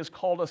live what he has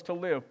called us to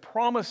live,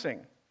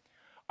 promising,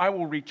 I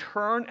will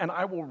return and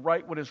I will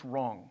right what is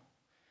wrong.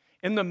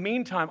 In the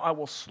meantime, I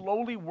will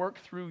slowly work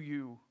through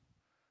you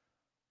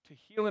to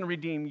heal and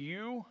redeem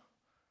you,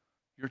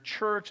 your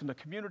church, and the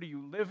community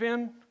you live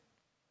in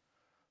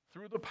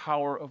through the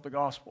power of the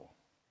gospel.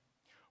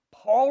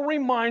 Paul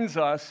reminds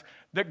us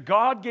that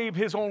God gave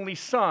his only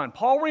son.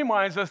 Paul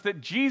reminds us that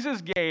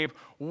Jesus gave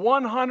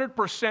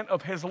 100%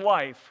 of his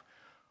life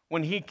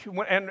when he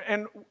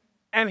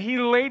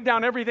laid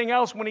down everything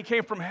else when he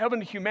came from heaven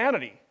to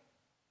humanity.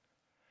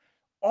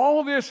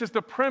 All this is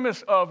the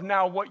premise of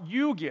now what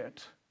you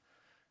get.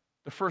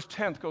 The first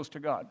tenth goes to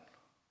God.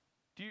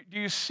 Do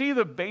you see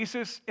the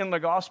basis in the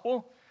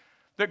gospel?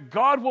 That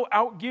God will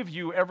outgive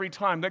you every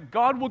time. That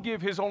God will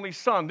give his only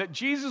son. That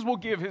Jesus will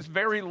give his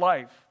very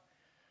life.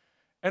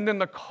 And then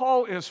the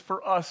call is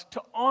for us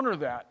to honor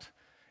that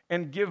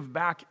and give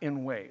back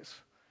in ways.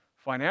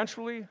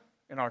 Financially,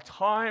 in our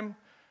time,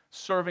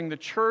 serving the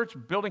church,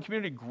 building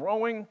community,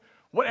 growing,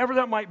 whatever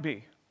that might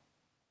be.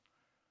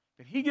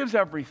 That he gives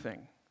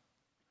everything.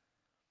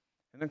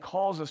 And then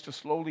calls us to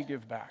slowly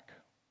give back.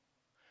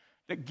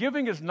 That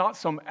giving is not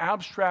some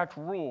abstract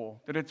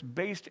rule, that it's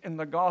based in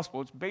the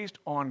gospel. It's based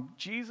on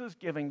Jesus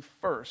giving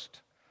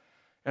first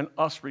and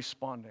us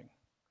responding.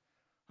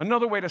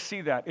 Another way to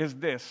see that is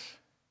this.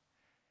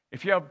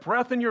 If you have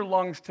breath in your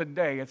lungs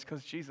today, it's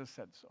because Jesus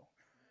said so.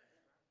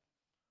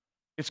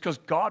 It's because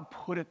God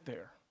put it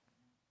there.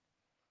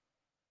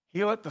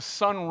 He let the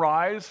sun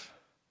rise.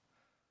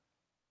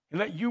 He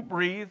let you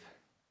breathe.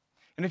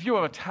 And if you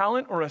have a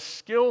talent or a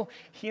skill,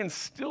 he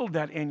instilled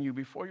that in you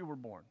before you were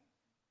born.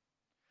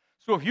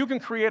 So if you can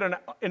create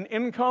an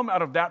income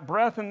out of that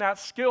breath and that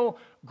skill,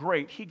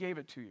 great, he gave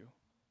it to you.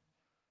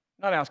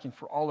 Not asking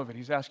for all of it.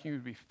 He's asking you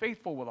to be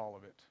faithful with all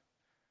of it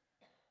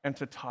and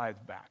to tithe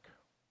back.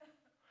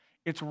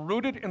 It's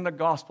rooted in the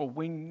gospel.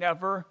 We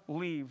never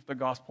leave the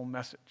gospel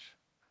message.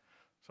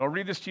 So I'll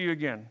read this to you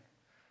again.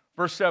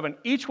 Verse 7,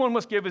 each one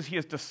must give as he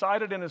has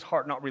decided in his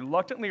heart, not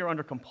reluctantly or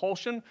under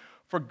compulsion,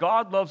 for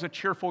God loves a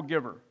cheerful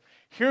giver.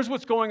 Here's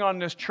what's going on in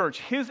this church.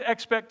 His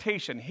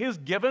expectation, his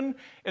given,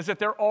 is that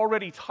they're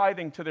already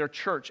tithing to their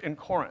church in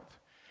Corinth.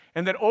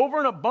 And that over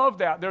and above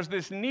that, there's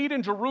this need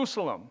in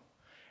Jerusalem,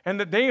 and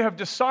that they have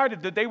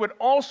decided that they would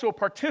also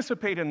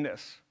participate in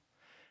this.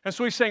 And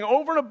so he's saying,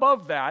 over and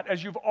above that,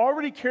 as you've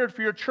already cared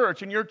for your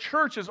church, and your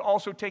church is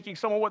also taking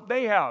some of what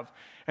they have,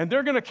 and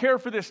they're going to care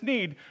for this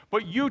need,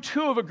 but you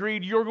too have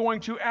agreed you're going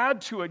to add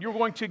to it, you're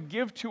going to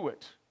give to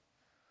it.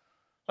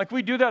 Like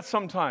we do that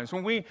sometimes.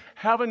 When we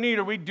have a need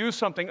or we do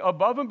something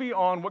above and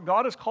beyond what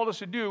God has called us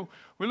to do,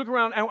 we look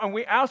around and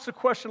we ask the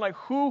question, like,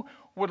 who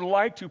would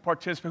like to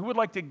participate? Who would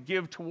like to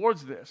give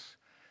towards this?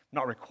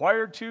 Not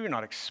required to, you're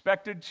not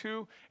expected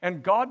to,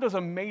 and God does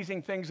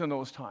amazing things in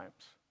those times.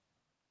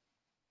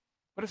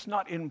 But it's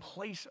not in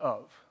place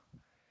of.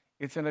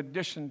 It's in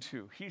addition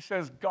to. He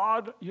says,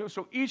 God,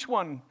 so each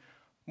one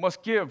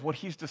must give what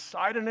he's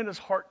decided in his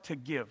heart to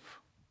give.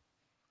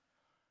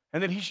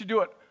 And that he should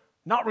do it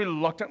not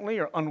reluctantly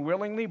or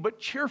unwillingly, but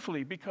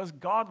cheerfully, because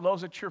God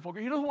loves a cheerful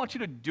giver. He doesn't want you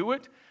to do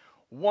it,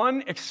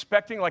 one,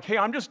 expecting like, hey,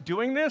 I'm just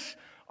doing this.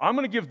 I'm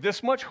going to give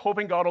this much,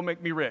 hoping God will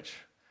make me rich.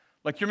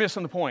 Like, you're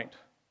missing the point.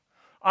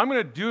 I'm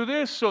going to do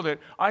this so that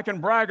I can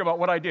brag about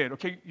what I did.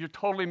 Okay, you're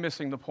totally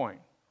missing the point,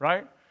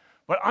 right?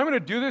 But I'm going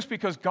to do this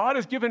because God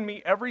has given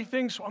me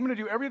everything, so I'm going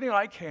to do everything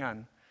I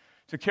can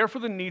to care for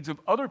the needs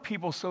of other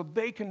people so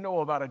they can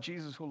know about a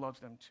Jesus who loves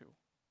them too.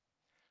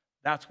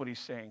 That's what he's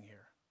saying here.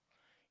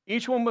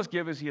 Each one must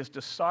give as he has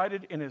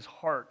decided in his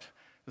heart.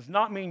 Does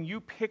not mean you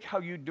pick how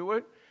you do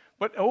it,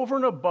 but over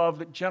and above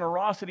that,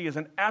 generosity is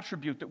an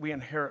attribute that we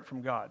inherit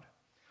from God.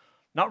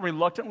 Not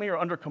reluctantly or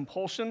under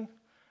compulsion.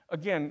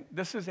 Again,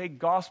 this is a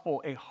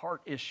gospel, a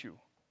heart issue.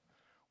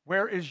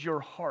 Where is your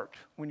heart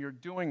when you're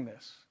doing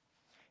this?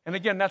 And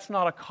again, that's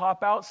not a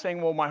cop-out saying,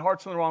 well, my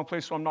heart's in the wrong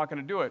place, so I'm not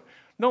going to do it.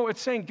 No,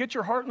 it's saying get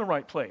your heart in the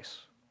right place.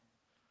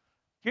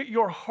 Get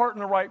your heart in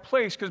the right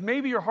place, because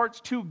maybe your heart's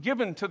too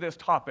given to this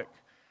topic.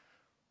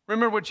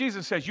 Remember what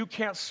Jesus says, you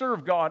can't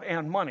serve God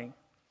and money.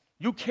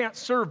 You can't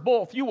serve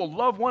both. You will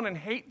love one and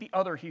hate the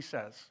other, he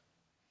says.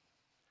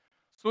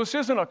 So this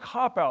isn't a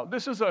cop-out.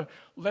 This is a,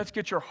 let's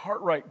get your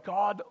heart right.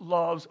 God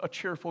loves a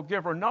cheerful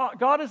giver.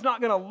 God is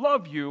not going to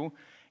love you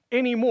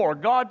anymore.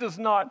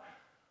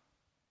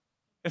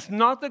 It's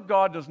not that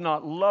God does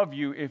not love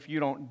you if you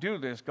don't do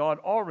this. God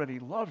already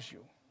loves you.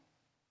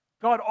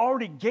 God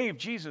already gave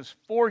Jesus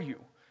for you.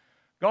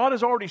 God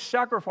has already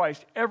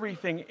sacrificed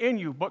everything in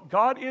you, but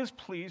God is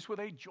pleased with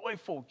a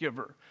joyful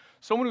giver.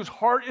 Someone whose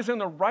heart is in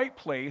the right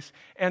place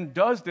and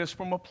does this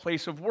from a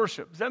place of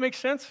worship. Does that make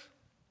sense?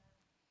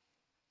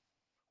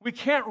 We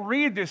can't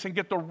read this and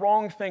get the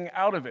wrong thing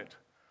out of it,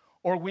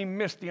 or we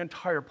miss the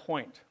entire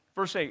point.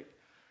 Verse 8,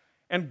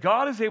 and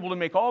God is able to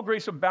make all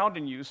grace abound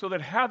in you, so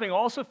that having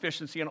all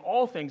sufficiency in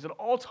all things at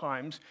all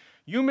times,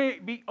 you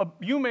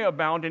may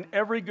abound in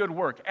every good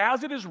work.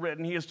 As it is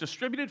written, he has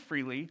distributed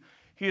freely,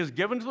 he has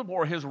given to the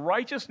poor, his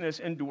righteousness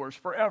endures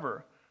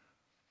forever.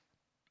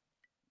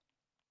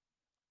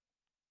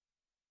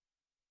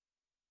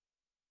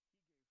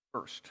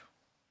 First,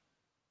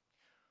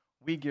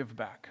 we give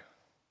back.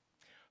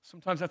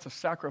 Sometimes that's a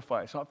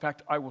sacrifice. In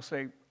fact, I will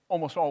say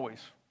almost always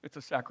it's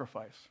a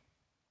sacrifice.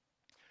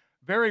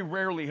 Very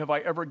rarely have I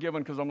ever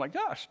given because I'm like,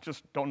 gosh,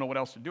 just don't know what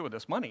else to do with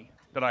this money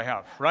that I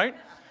have, right?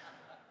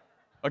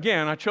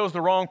 Again, I chose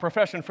the wrong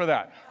profession for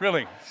that.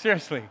 Really,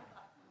 seriously.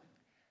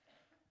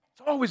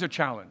 It's always a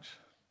challenge.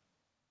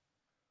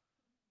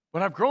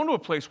 But I've grown to a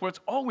place where it's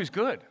always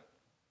good.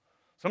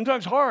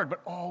 Sometimes hard,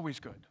 but always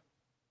good.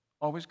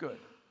 Always good.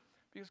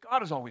 Because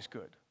God is always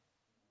good.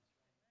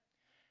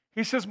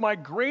 He says, my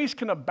grace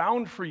can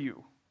abound for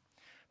you.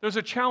 There's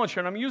a challenge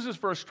here, and I'm going to use this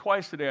verse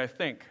twice today, I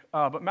think.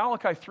 But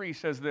Malachi 3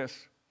 says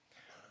this,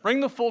 bring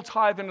the full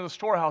tithe into the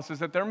storehouses,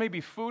 that there may be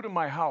food in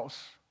my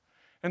house,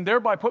 and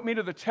thereby put me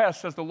to the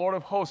test, says the Lord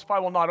of hosts, if I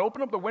will not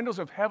open up the windows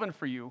of heaven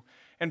for you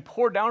and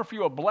pour down for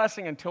you a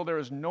blessing until there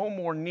is no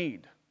more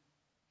need.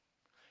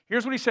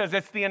 Here's what he says.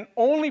 It's the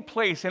only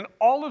place in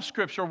all of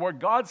Scripture where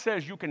God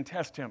says you can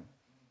test him.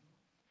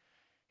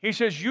 He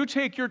says, you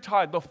take your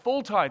tithe, the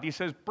full tithe. He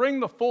says,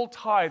 bring the full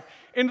tithe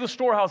into the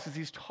storehouses.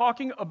 He's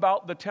talking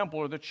about the temple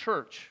or the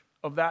church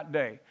of that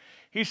day.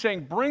 He's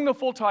saying, bring the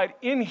full tithe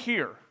in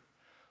here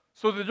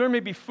so that there may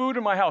be food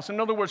in my house.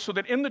 In other words, so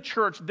that in the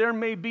church there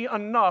may be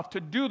enough to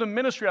do the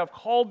ministry I've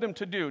called them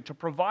to do, to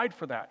provide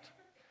for that.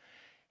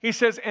 He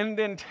says, and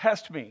then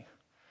test me.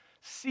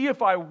 See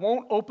if I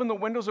won't open the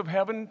windows of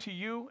heaven to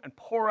you and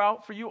pour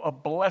out for you a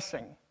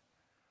blessing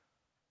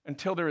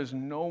until there is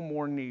no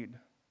more need.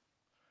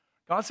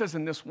 God says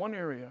in this one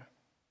area,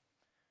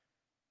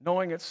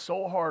 knowing it's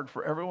so hard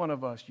for every one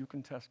of us, you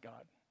can test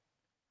God.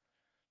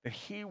 That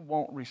he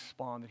won't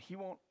respond, that he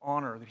won't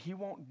honor, that he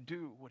won't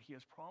do what he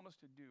has promised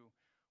to do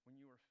when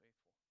you are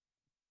faithful.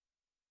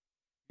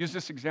 I use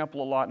this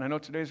example a lot, and I know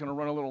today's going to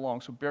run a little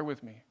long, so bear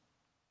with me.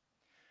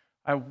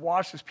 I've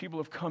watched as people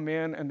have come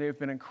in and they've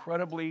been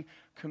incredibly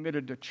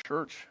committed to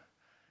church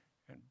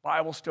and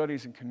Bible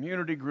studies and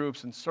community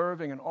groups and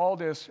serving and all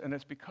this, and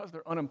it's because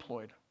they're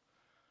unemployed.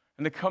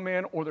 And they come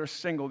in or they're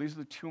single. These are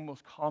the two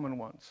most common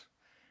ones.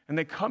 And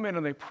they come in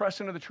and they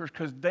press into the church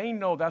because they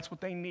know that's what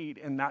they need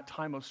in that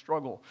time of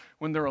struggle,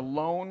 when they're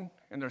alone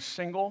and they're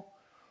single,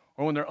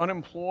 or when they're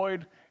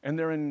unemployed and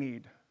they're in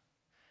need.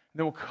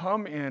 They will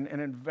come in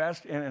and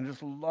invest in and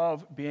just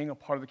love being a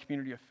part of the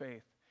community of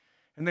faith.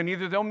 And then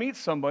either they'll meet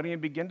somebody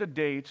and begin to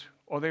date,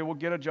 or they will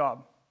get a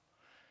job.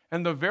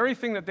 And the very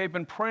thing that they've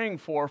been praying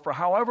for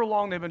however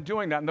long they've been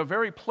doing that, and the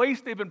very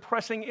place they've been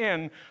pressing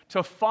in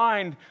to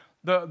find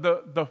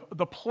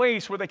the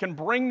place where they can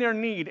bring their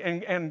need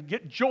and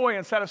get joy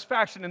and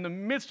satisfaction in the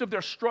midst of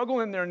their struggle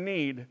and their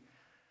need,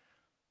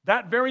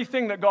 that very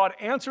thing that God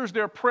answers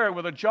their prayer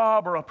with a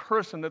job or a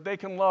person that they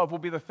can love will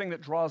be the thing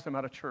that draws them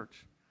out of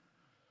church.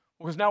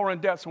 Because now we're in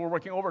debt, so we're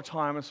working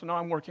overtime, and so now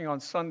I'm working on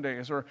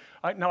Sundays, or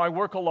now I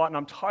work a lot and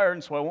I'm tired,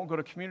 and so I won't go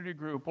to community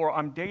group, or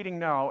I'm dating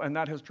now, and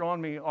that has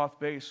drawn me off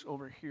base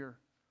over here.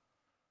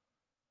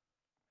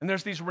 And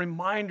there's these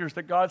reminders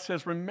that God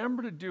says,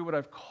 remember to do what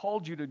I've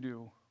called you to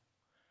do,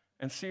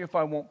 and see if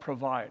I won't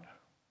provide.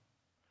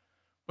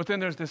 But then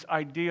there's this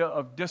idea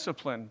of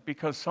discipline,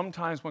 because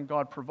sometimes when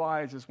God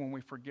provides is when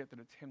we forget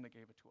that it's Him that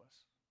gave it to us.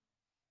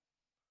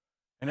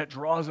 And it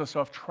draws us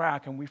off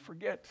track, and we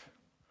forget.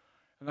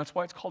 And that's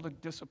why it's called a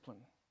discipline,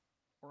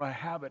 or a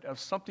habit of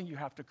something you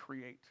have to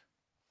create.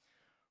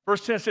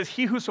 Verse 10 says,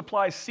 he who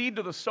supplies seed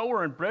to the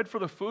sower and bread for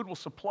the food will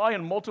supply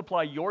and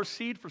multiply your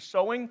seed for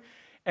sowing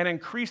and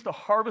increase the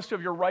harvest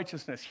of your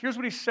righteousness. Here's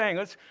what he's saying.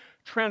 Let's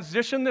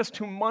transition this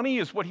to money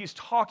is what he's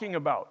talking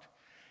about.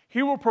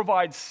 He will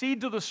provide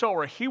seed to the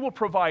sower. He will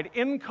provide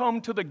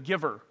income to the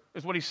giver,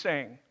 is what he's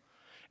saying.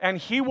 And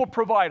he will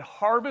provide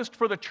harvest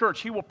for the church.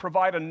 He will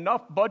provide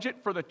enough budget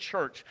for the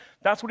church.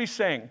 That's what he's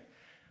saying.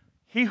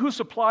 He who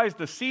supplies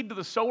the seed to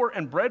the sower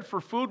and bread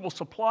for food will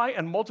supply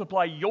and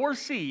multiply your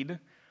seed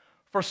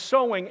for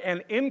sowing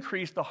and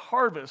increase the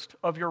harvest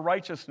of your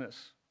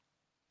righteousness.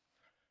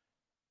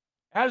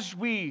 As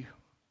we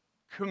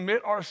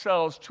commit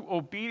ourselves to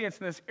obedience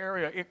in this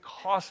area, it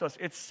costs us,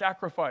 it's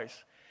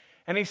sacrifice.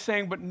 And he's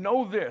saying, but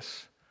know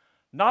this,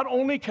 not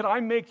only can I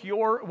make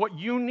what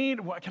you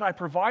need, what can I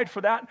provide for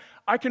that,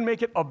 I can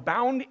make it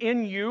abound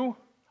in you.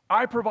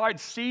 I provide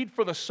seed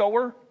for the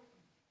sower.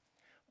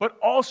 But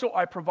also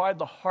I provide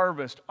the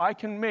harvest. I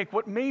can make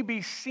what may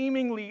be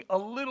seemingly a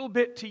little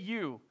bit to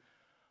you,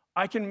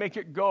 I can make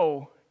it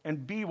go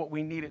and be what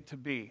we need it to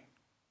be.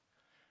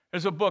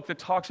 There's a book that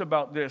talks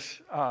about this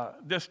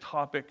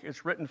topic.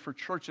 It's written for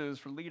churches,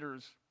 for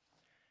leaders.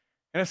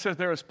 And it says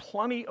there is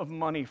plenty of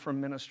money for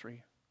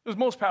ministry. Because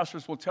most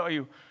pastors will tell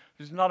you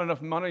there's not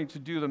enough money to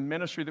do the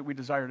ministry that we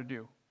desire to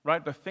do.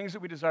 Right? The things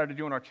that we desire to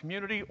do in our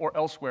community or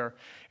elsewhere.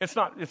 It's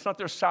not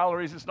their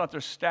salaries, it's not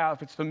their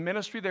staff, it's the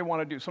ministry they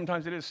want to do.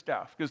 Sometimes it is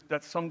staff, because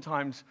that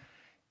sometimes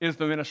is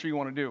the ministry you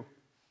want to do.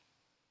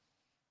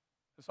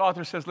 This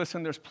author says,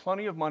 listen, there's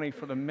plenty of money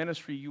for the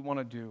ministry you want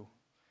to do.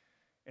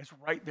 It's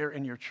right there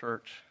in your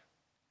church.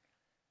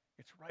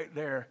 It's right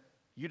there.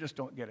 You just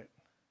don't get it.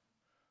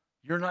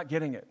 You're not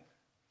getting it.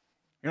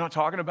 You're not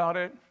talking about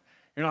it.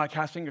 You're not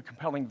casting a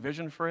compelling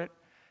vision for it.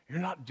 You're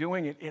not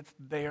doing it. It's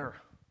there.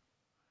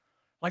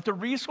 Like the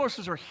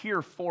resources are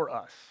here for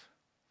us.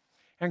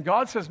 And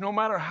God says no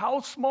matter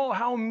how small,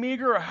 how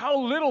meager, or how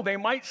little they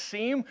might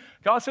seem,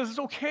 God says it's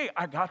okay,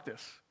 I got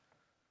this.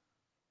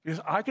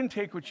 Because I can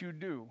take what you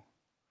do,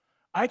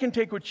 I can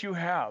take what you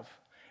have,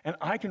 and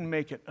I can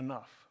make it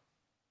enough.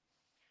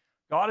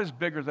 God is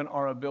bigger than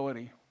our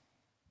ability.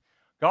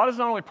 God has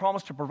not only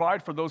promised to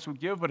provide for those who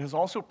give, but has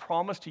also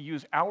promised to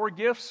use our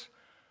gifts,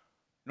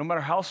 no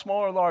matter how small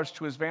or large,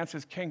 to advance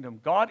His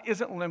kingdom. God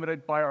isn't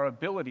limited by our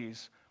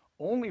abilities,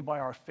 only by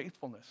our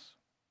faithfulness.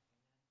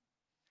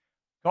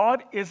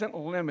 God isn't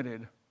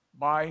limited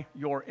by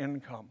your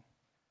income,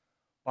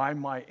 by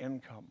my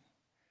income.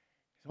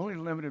 He's only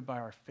limited by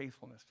our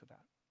faithfulness to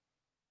that.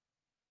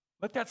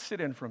 Let that sit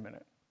in for a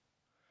minute.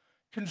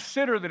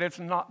 Consider that it's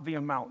not the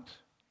amount.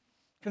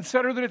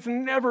 Consider that it's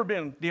never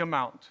been the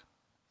amount.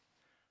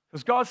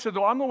 Because God said,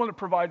 though I'm the one that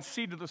provides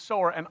seed to the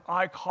sower and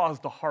I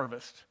cause the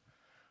harvest,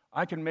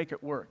 I can make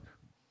it work.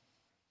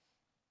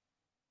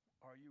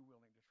 Are you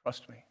willing to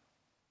trust me?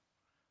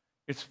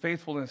 It's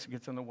faithfulness that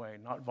gets in the way,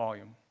 not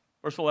volume.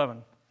 Verse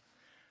 11,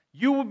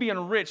 you will be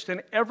enriched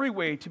in every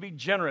way to be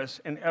generous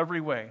in every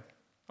way.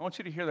 I want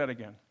you to hear that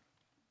again.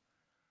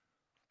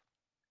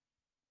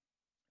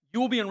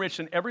 You will be enriched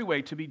in every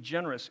way to be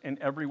generous in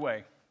every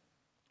way,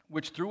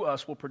 which through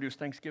us will produce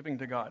thanksgiving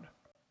to God.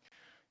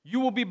 You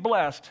will be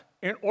blessed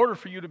in order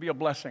for you to be a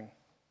blessing.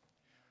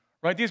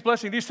 Right? These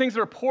blessings, these things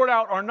that are poured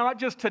out are not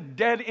just to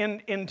dead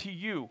end into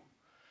you.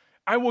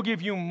 I will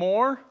give you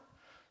more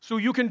so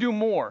you can do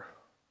more.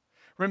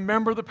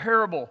 Remember the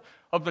parable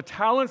of the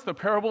talents, the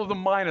parable of the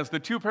minas, the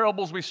two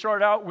parables we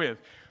start out with,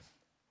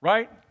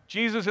 right?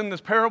 Jesus in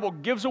this parable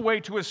gives away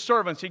to his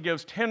servants. He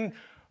gives 10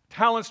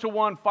 talents to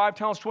one, 5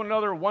 talents to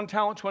another, 1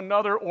 talent to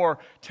another, or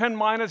 10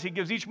 minas. He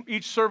gives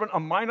each servant a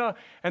mina,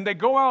 and they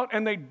go out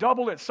and they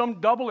double it.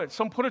 Some double it,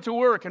 some put it to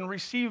work and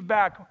receive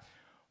back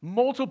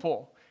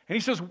multiple. And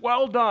he says,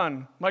 well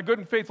done, my good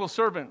and faithful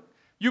servant.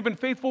 You've been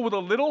faithful with a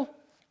little,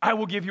 I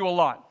will give you a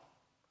lot.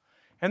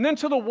 And then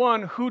to the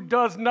one who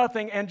does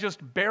nothing and just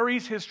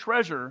buries his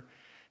treasure,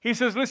 he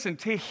says, listen,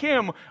 to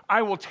him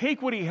I will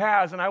take what he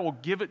has and I will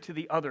give it to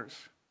the others.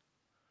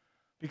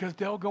 Because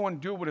they'll go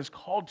and do what is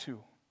called to.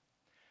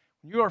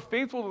 When you are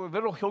faithful with a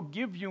little, he'll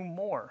give you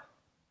more.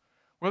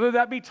 Whether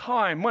that be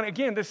time, money.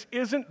 Again, this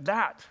isn't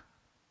that.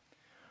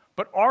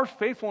 But our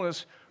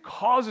faithfulness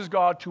causes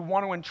God to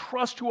want to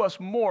entrust to us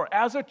more.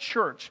 As a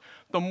church,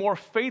 the more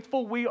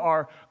faithful we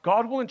are,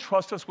 God will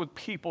entrust us with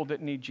people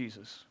that need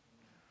Jesus.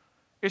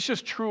 It's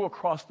just true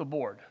across the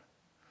board.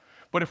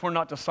 But if we're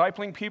not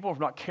discipling people, if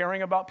we're not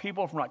caring about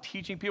people, if we're not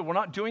teaching people, we're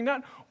not doing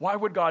that, why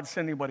would God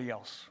send anybody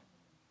else?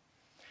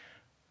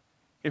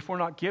 If we're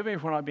not giving,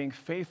 if we're not being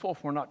faithful,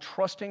 if we're not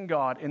trusting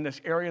God in this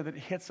area that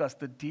hits us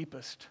the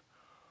deepest,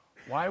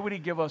 why would he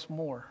give us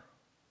more?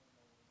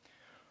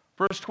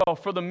 Verse 12,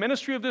 for the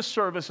ministry of this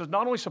service is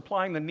not only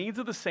supplying the needs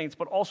of the saints,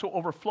 but also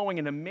overflowing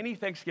into many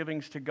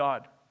thanksgivings to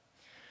God.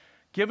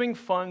 Giving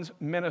funds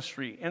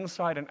ministry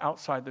inside and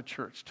outside the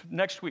church.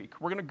 Next week,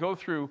 we're going to go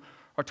through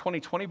our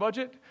 2020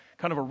 budget,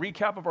 kind of a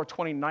recap of our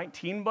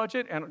 2019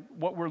 budget, and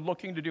what we're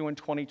looking to do in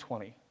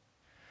 2020.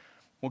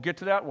 We'll get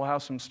to that. We'll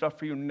have some stuff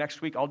for you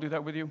next week. I'll do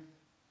that with you.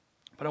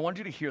 But I want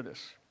you to hear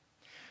this.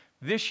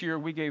 This year,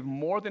 we gave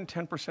more than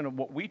 10% of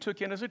what we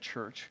took in as a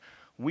church.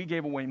 We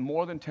gave away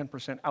more than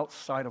 10%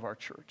 outside of our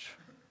church.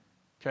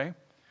 Okay?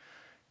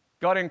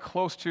 Got in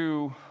close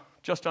to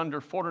just under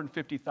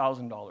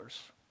 $450,000.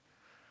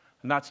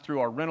 And that's through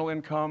our rental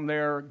income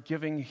there,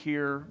 giving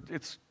here.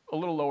 It's a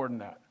little lower than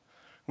that.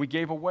 We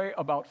gave away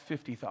about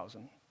 $50,000.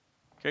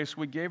 Okay, so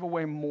we gave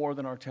away more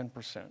than our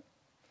 10%.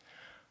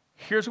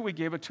 Here's what we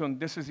gave it to, and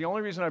this is the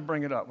only reason I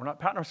bring it up. We're not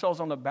patting ourselves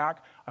on the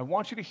back. I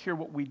want you to hear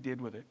what we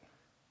did with it.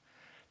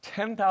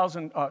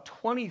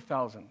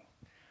 $20,000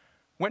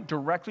 went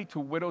directly to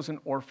widows and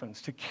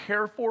orphans, to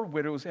care for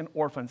widows and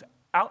orphans.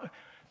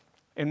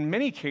 In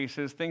many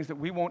cases, things that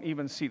we won't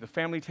even see. The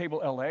Family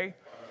Table LA,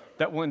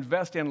 that will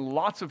invest in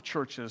lots of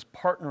churches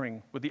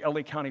partnering with the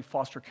LA County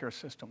foster care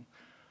system.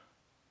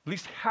 At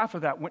least half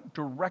of that went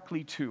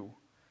directly to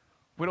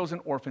widows and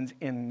orphans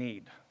in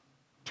need.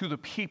 To the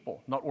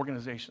people, not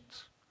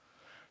organizations.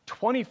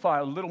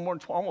 25, a little more,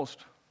 almost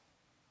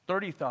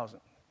 30,000.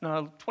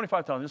 No,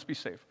 25,000, just be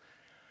safe.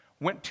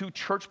 Went to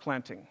church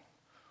planting,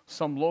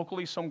 some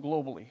locally, some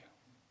globally.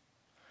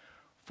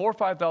 $4,000 or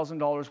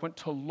 $5,000 went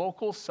to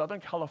local Southern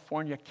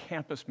California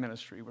campus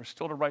ministry. We're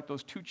still to write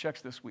those 2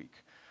 checks this week.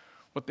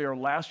 But they are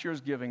last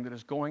year's giving that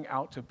is going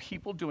out to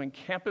people doing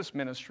campus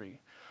ministry,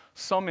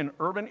 some in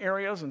urban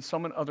areas and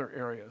some in other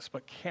areas.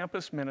 But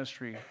campus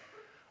ministry.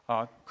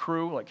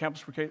 Crew, like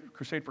Campus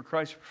Crusade for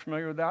Christ, you're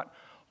familiar with that?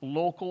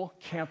 Local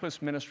campus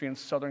ministry in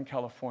Southern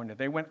California.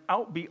 They went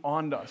out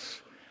beyond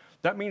us.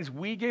 That means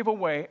we gave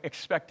away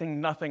expecting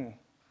nothing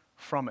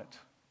from it.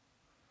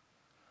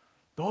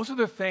 Those are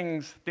the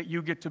things that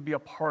you get to be a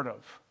part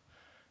of,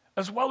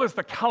 as well as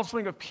the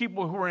counseling of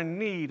people who are in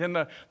need, and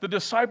the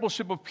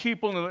discipleship of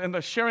people, and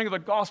the sharing of the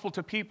gospel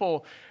to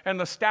people, and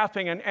the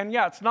staffing. And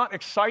yeah, it's not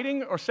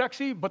exciting or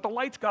sexy, but the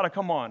lights got to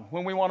come on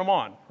when we want them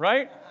on,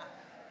 right?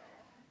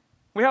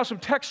 We have some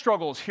tech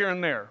struggles here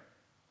and there.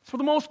 For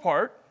the most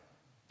part,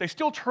 they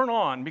still turn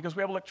on because we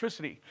have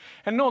electricity.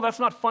 And no, that's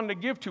not fun to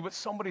give to, but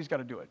somebody's got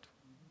to do it.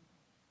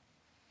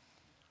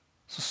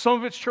 So some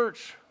of it's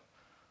church.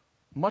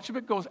 Much of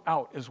it goes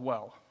out as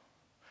well.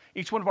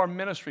 Each one of our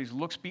ministries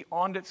looks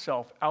beyond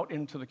itself out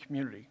into the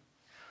community.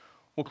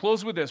 We'll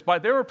close with this. By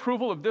their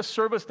approval of this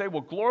service, they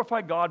will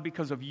glorify God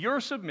because of your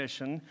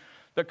submission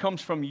that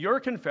comes from your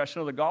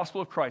confession of the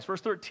gospel of Christ.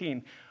 Verse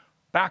 13,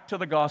 back to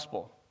the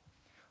gospel.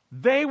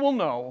 They will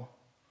know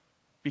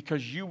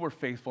because you were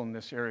faithful in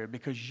this area,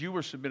 because you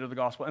were submitted to the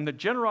gospel. And the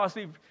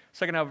generosity,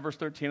 second half of verse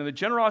 13, and the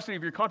generosity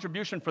of your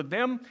contribution for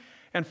them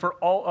and for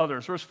all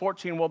others. Verse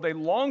 14, while they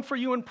long for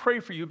you and pray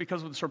for you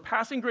because of the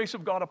surpassing grace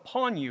of God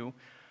upon you,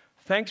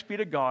 thanks be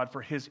to God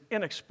for his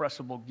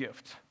inexpressible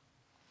gift.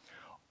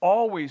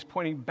 Always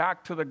pointing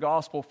back to the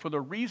gospel for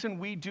the reason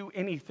we do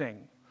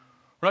anything.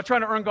 We're not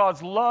trying to earn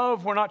God's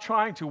love. We're not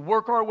trying to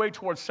work our way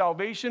towards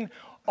salvation.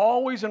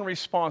 Always in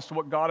response to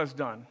what God has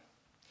done.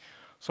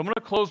 So I'm going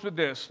to close with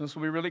this. This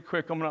will be really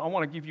quick. I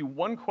want to give you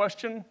one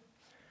question,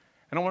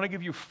 and I want to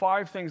give you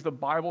 5 things the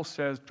Bible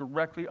says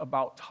directly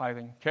about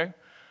tithing, okay?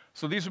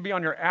 So these will be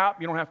on your app.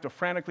 You don't have to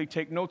frantically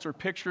take notes or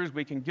pictures.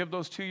 We can give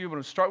those to you, but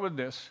I'll start with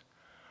this.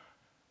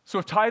 So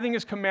if tithing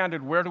is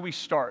commanded, where do we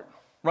start?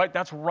 Right?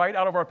 That's right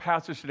out of our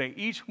passage today.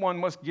 Each one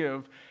must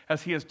give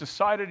as he has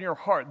decided in your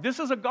heart. This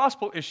is a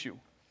gospel issue.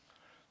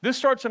 This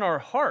starts in our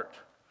heart.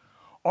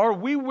 Are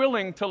we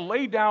willing to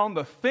lay down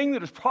the thing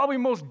that is probably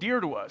most dear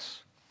to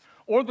us,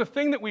 or the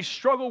thing that we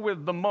struggle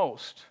with the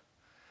most?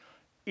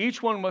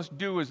 Each one must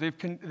do as they've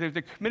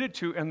committed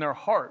to in their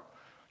heart.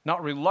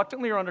 not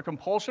reluctantly or under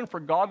compulsion, for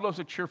God loves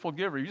a cheerful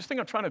giver. You just think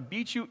I'm trying to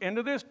beat you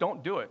into this?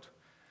 Don't do it.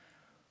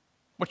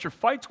 But your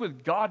fight's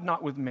with God,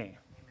 not with me.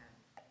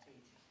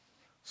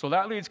 So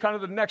that leads kind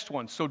of to the next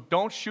one. So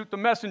don't shoot the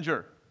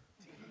messenger.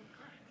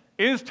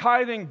 Is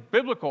tithing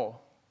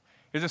biblical?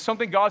 Is it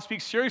something God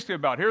speaks seriously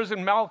about? Here's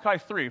in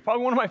Malachi 3,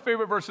 probably one of my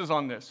favorite verses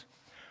on this.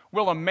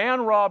 Will a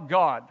man rob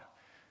God?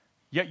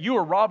 Yet you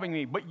are robbing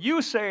me. But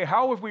you say,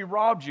 how have we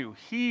robbed you?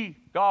 He,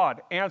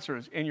 God,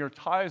 answers in your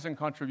tithes and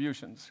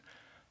contributions.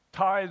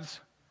 Tithes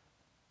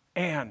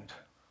and.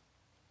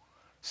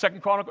 2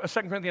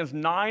 Corinthians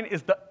 9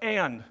 is the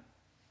and.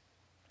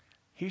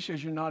 He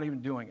says you're not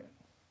even doing it.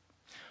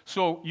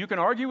 So you can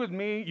argue with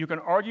me, you can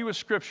argue with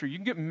Scripture. You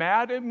can get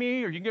mad at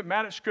me or you can get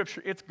mad at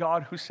Scripture. It's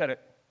God who said it.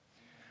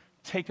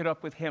 Take it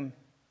up with him.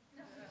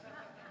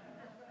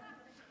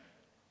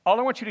 All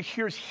I want you to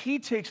hear is he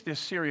takes this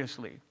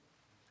seriously.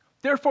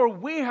 Therefore,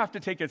 we have to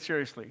take it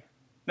seriously.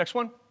 Next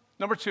one,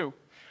 number 2.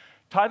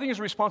 Tithing is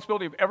a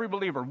responsibility of every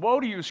believer. Woe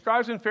to you,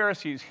 scribes and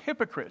Pharisees,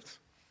 hypocrites!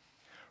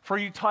 For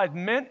you tithe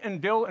mint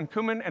and dill and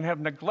cumin and have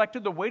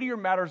neglected the weightier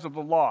matters of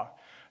the law,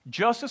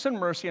 justice and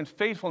mercy and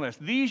faithfulness.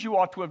 These you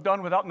ought to have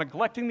done without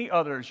neglecting the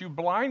others. You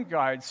blind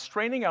guides,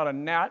 straining out a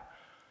gnat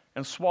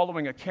and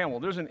swallowing a camel.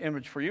 There's an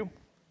image for you.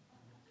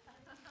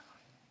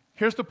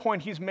 Here's the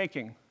point he's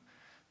making.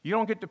 You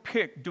don't get to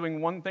pick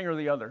doing one thing or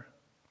the other.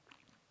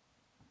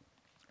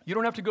 You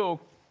don't have to go,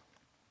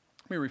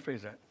 let me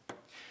rephrase that.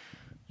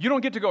 You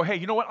don't get to go, hey,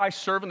 you know what? I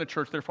serve in the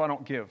church, therefore I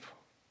don't give.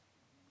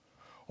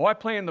 Oh, I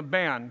play in the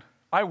band.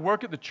 I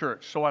work at the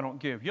church, so I don't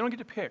give. You don't get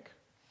to pick.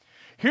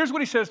 Here's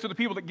what he says to the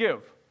people that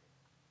give.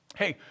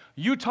 Hey,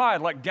 you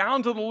tithe like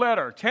down to the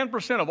letter,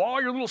 10% of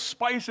all your little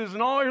spices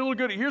and all your little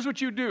goodies. Here's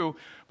what you do,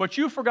 but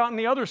you've forgotten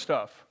the other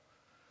stuff.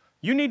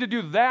 You need to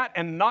do that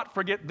and not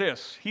forget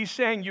this. He's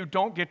saying you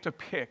don't get to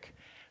pick.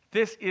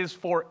 This is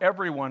for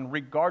everyone,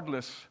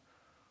 regardless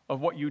of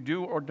what you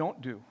do or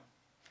don't do.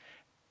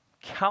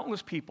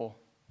 Countless people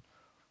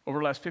over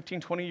the last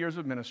 15, 20 years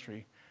of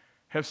ministry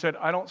have said,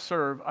 I don't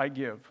serve, I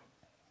give.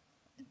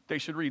 They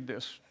should read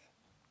this.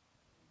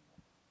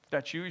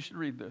 That's you should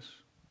read this.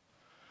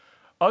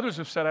 Others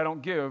have said, I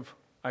don't give,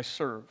 I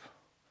serve.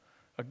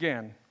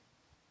 Again,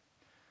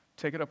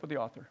 take it up with the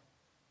author.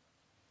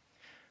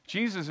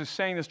 Jesus is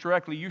saying this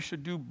directly. You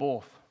should do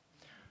both.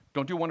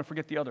 Don't do one and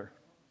forget the other.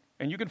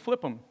 And you can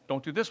flip them.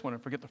 Don't do this one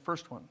and forget the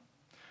first one.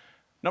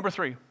 Number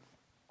 3.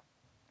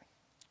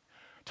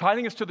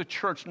 Tithing is to the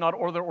church, not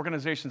other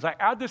organizations. I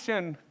add this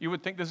in, you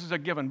would think this is a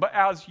given, but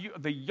as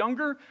the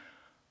younger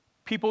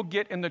people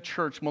get in the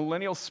church,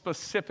 millennials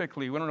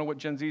specifically, we don't know what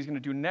Gen Z is going to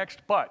do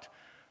next, but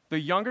the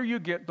younger you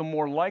get, the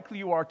more likely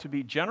you are to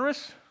be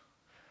generous,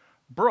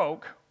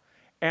 broke,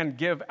 and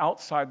give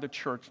outside the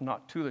church,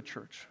 not to the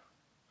church.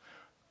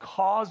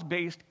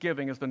 Cause-based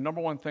giving is the number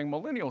one thing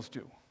millennials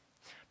do.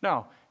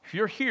 Now, if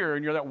you're here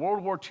and you're that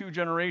World War II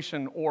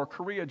generation or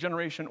Korea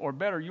generation or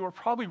better, you were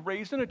probably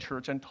raised in a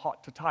church and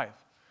taught to tithe.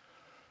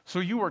 So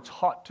you were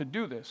taught to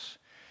do this.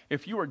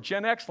 If you were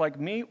Gen X like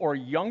me or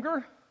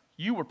younger,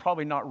 you were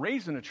probably not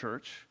raised in a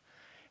church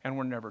and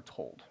were never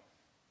told.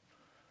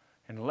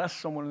 Unless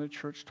someone in the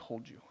church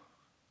told you.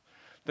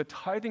 The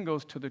tithing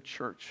goes to the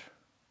church.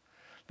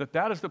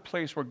 That is the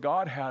place where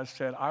God has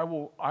said, I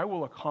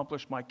will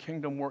accomplish my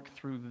kingdom work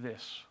through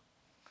this.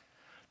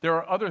 There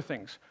are other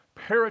things.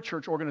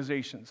 Parachurch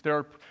organizations. There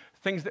are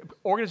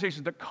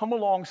organizations that come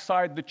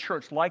alongside the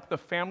church, like the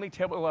Family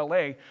Table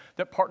LA,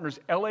 that partners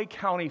LA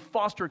County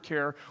foster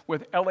care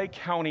with LA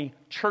County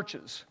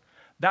churches.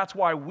 That's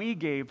why we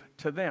gave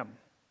to them.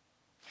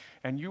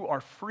 And you are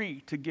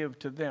free to give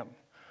to them.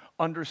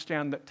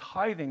 Understand that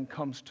tithing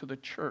comes to the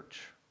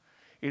church.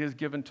 It is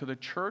given to the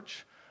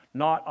church,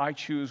 not I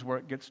choose where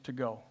it gets to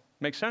go.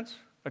 Make sense?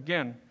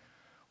 Again,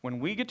 when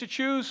we get to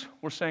choose,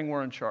 we're saying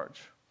we're in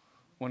charge.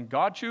 When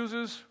God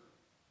chooses,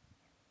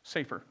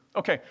 safer.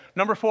 Okay,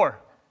 number 4.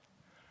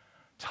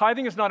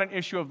 Tithing is not an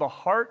issue of the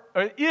heart.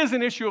 It is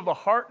an issue of the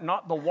heart,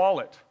 not the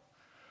wallet.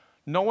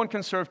 No one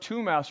can serve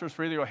 2 masters,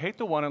 for either you'll hate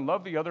the one and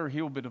love the other, or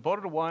he will be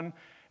devoted to one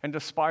and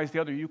despise the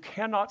other. You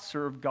cannot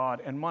serve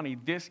God and money.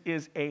 This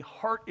is a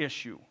heart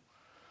issue.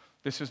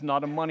 This is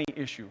not a money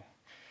issue.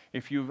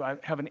 If you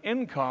have an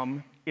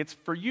income, it's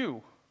for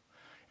you.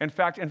 In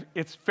fact,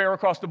 it's fair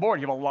across the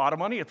board. You have a lot of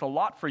money, it's a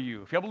lot for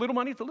you. If you have a little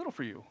money, it's a little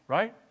for you,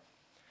 right?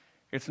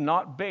 It's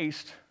not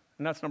based,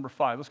 and that's number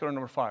 5. Let's go to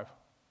number 5.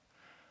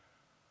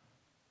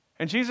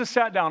 And Jesus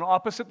sat down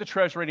opposite the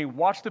treasury and he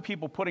watched the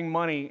people putting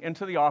money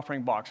into the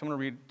offering box. I'm going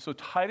to read. So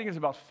tithing is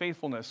about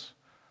faithfulness,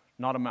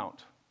 not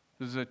amount.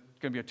 This is going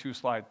to be a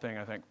 2-slide thing,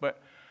 I think.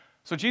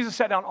 So Jesus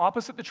sat down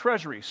opposite the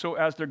treasury. So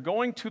as they're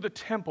going to the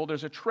temple,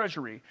 there's a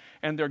treasury,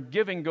 and their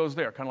giving goes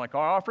there. Kind of like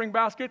our offering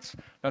baskets,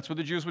 that's where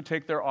the Jews would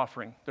take their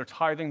offering. They're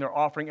tithing, they're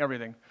offering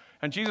everything.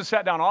 And Jesus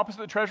sat down opposite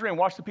the treasury and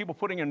watched the people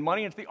putting in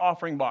money into the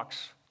offering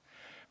box.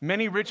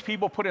 Many rich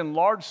people put in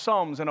large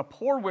sums, and a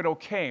poor widow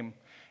came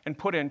and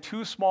put in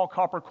 2 small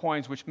copper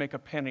coins, which make a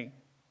penny.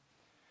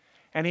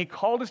 And he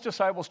called his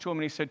disciples to him,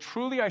 and he said,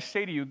 "Truly I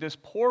say to you, this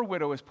poor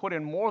widow has put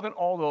in more than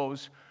all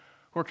those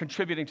who are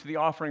contributing to the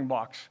offering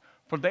box.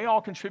 For they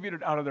all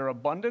contributed out of their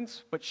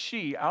abundance, but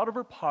she, out of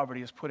her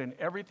poverty, has put in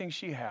everything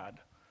she had,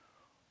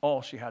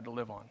 all she had to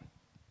live on.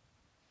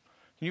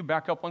 Can you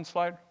back up one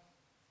slide?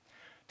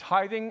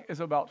 Tithing is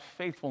about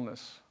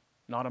faithfulness,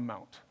 not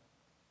amount.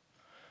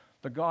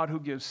 The God who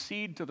gives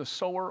seed to the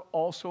sower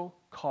also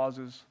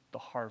causes the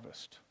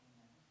harvest.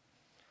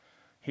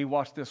 He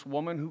watched this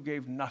woman who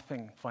gave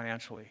nothing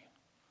financially,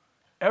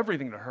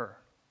 everything to her.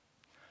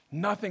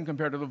 Nothing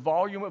compared to the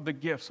volume of the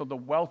gifts of the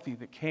wealthy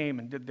that came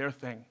and did their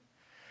thing.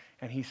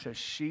 And he says,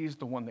 she's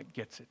the one that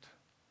gets it.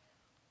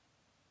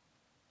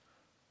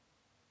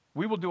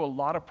 We will do a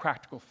lot of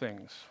practical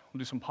things. We'll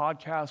do some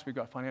podcasts. We've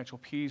got Financial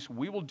Peace.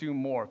 We will do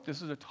more. If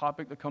this is a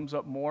topic that comes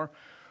up more,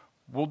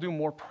 we'll do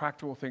more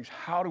practical things.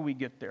 How do we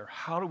get there?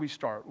 How do we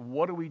start?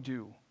 What do we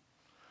do?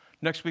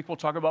 Next week, we'll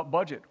talk about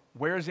budget.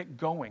 Where is it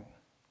going?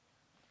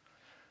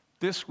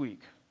 This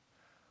week,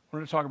 we're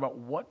going to talk about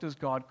what does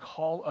God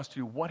call us to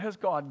do? What has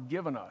God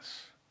given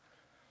us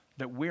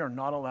that we are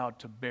not allowed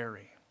to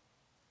bury?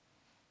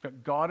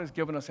 That God has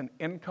given us an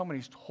income and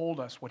he's told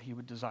us what he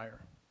would desire.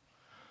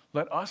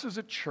 Let us as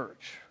a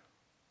church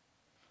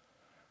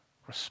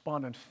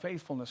respond in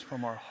faithfulness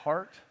from our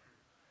heart,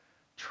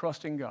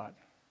 trusting God.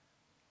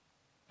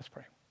 Let's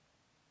pray.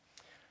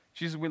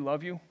 Jesus, we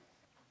love you.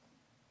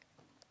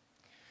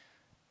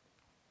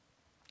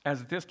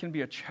 As this can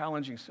be a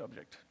challenging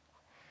subject,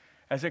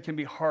 as it can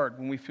be hard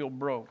when we feel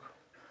broke,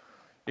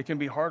 it can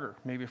be harder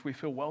maybe if we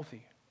feel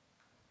wealthy.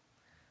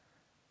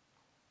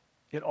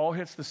 It all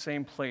hits the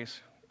same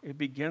place. It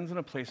begins in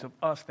a place of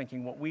us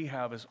thinking what we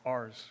have is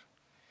ours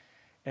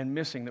and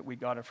missing that we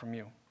got it from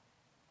you.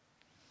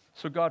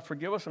 So God,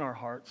 forgive us in our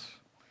hearts.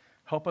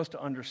 Help us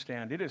to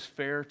understand. It is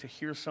fair to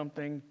hear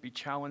something, be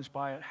challenged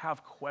by it,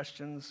 have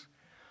questions.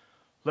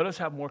 Let us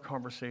have more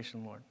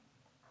conversation, Lord.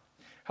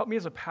 Help me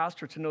as a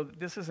pastor to know that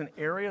this is an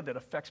area that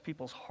affects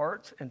people's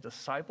hearts and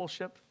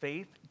discipleship,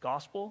 faith,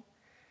 gospel,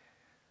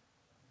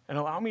 and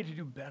allow me to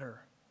do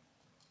better.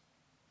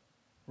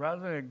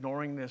 Rather than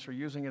ignoring this or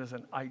using it as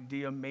an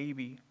idea,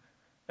 maybe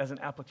as an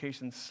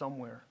application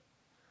somewhere,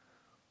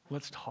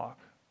 let's talk.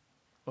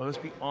 Let us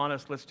be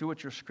honest. Let's do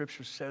what your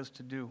scripture says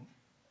to do.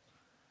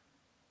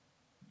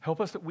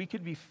 Help us that we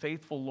could be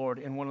faithful, Lord,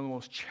 in one of the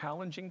most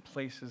challenging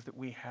places that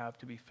we have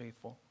to be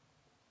faithful.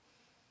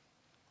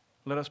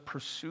 Let us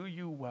pursue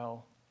you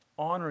well,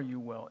 honor you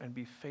well, and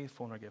be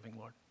faithful in our giving,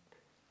 Lord.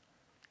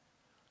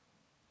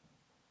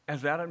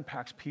 As that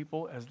impacts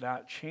people, as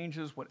that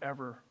changes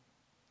whatever,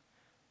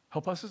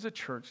 help us as a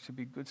church to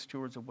be good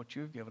stewards of what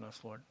you have given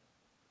us, Lord.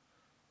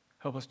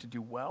 Help us to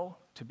do well,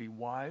 to be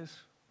wise,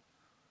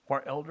 for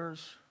our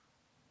elders.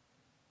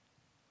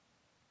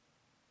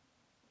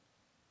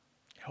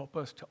 Help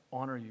us to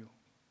honor you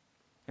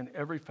in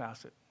every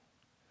facet,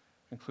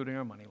 including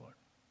our money, Lord.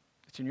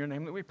 It's in your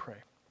name that we pray.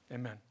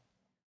 Amen.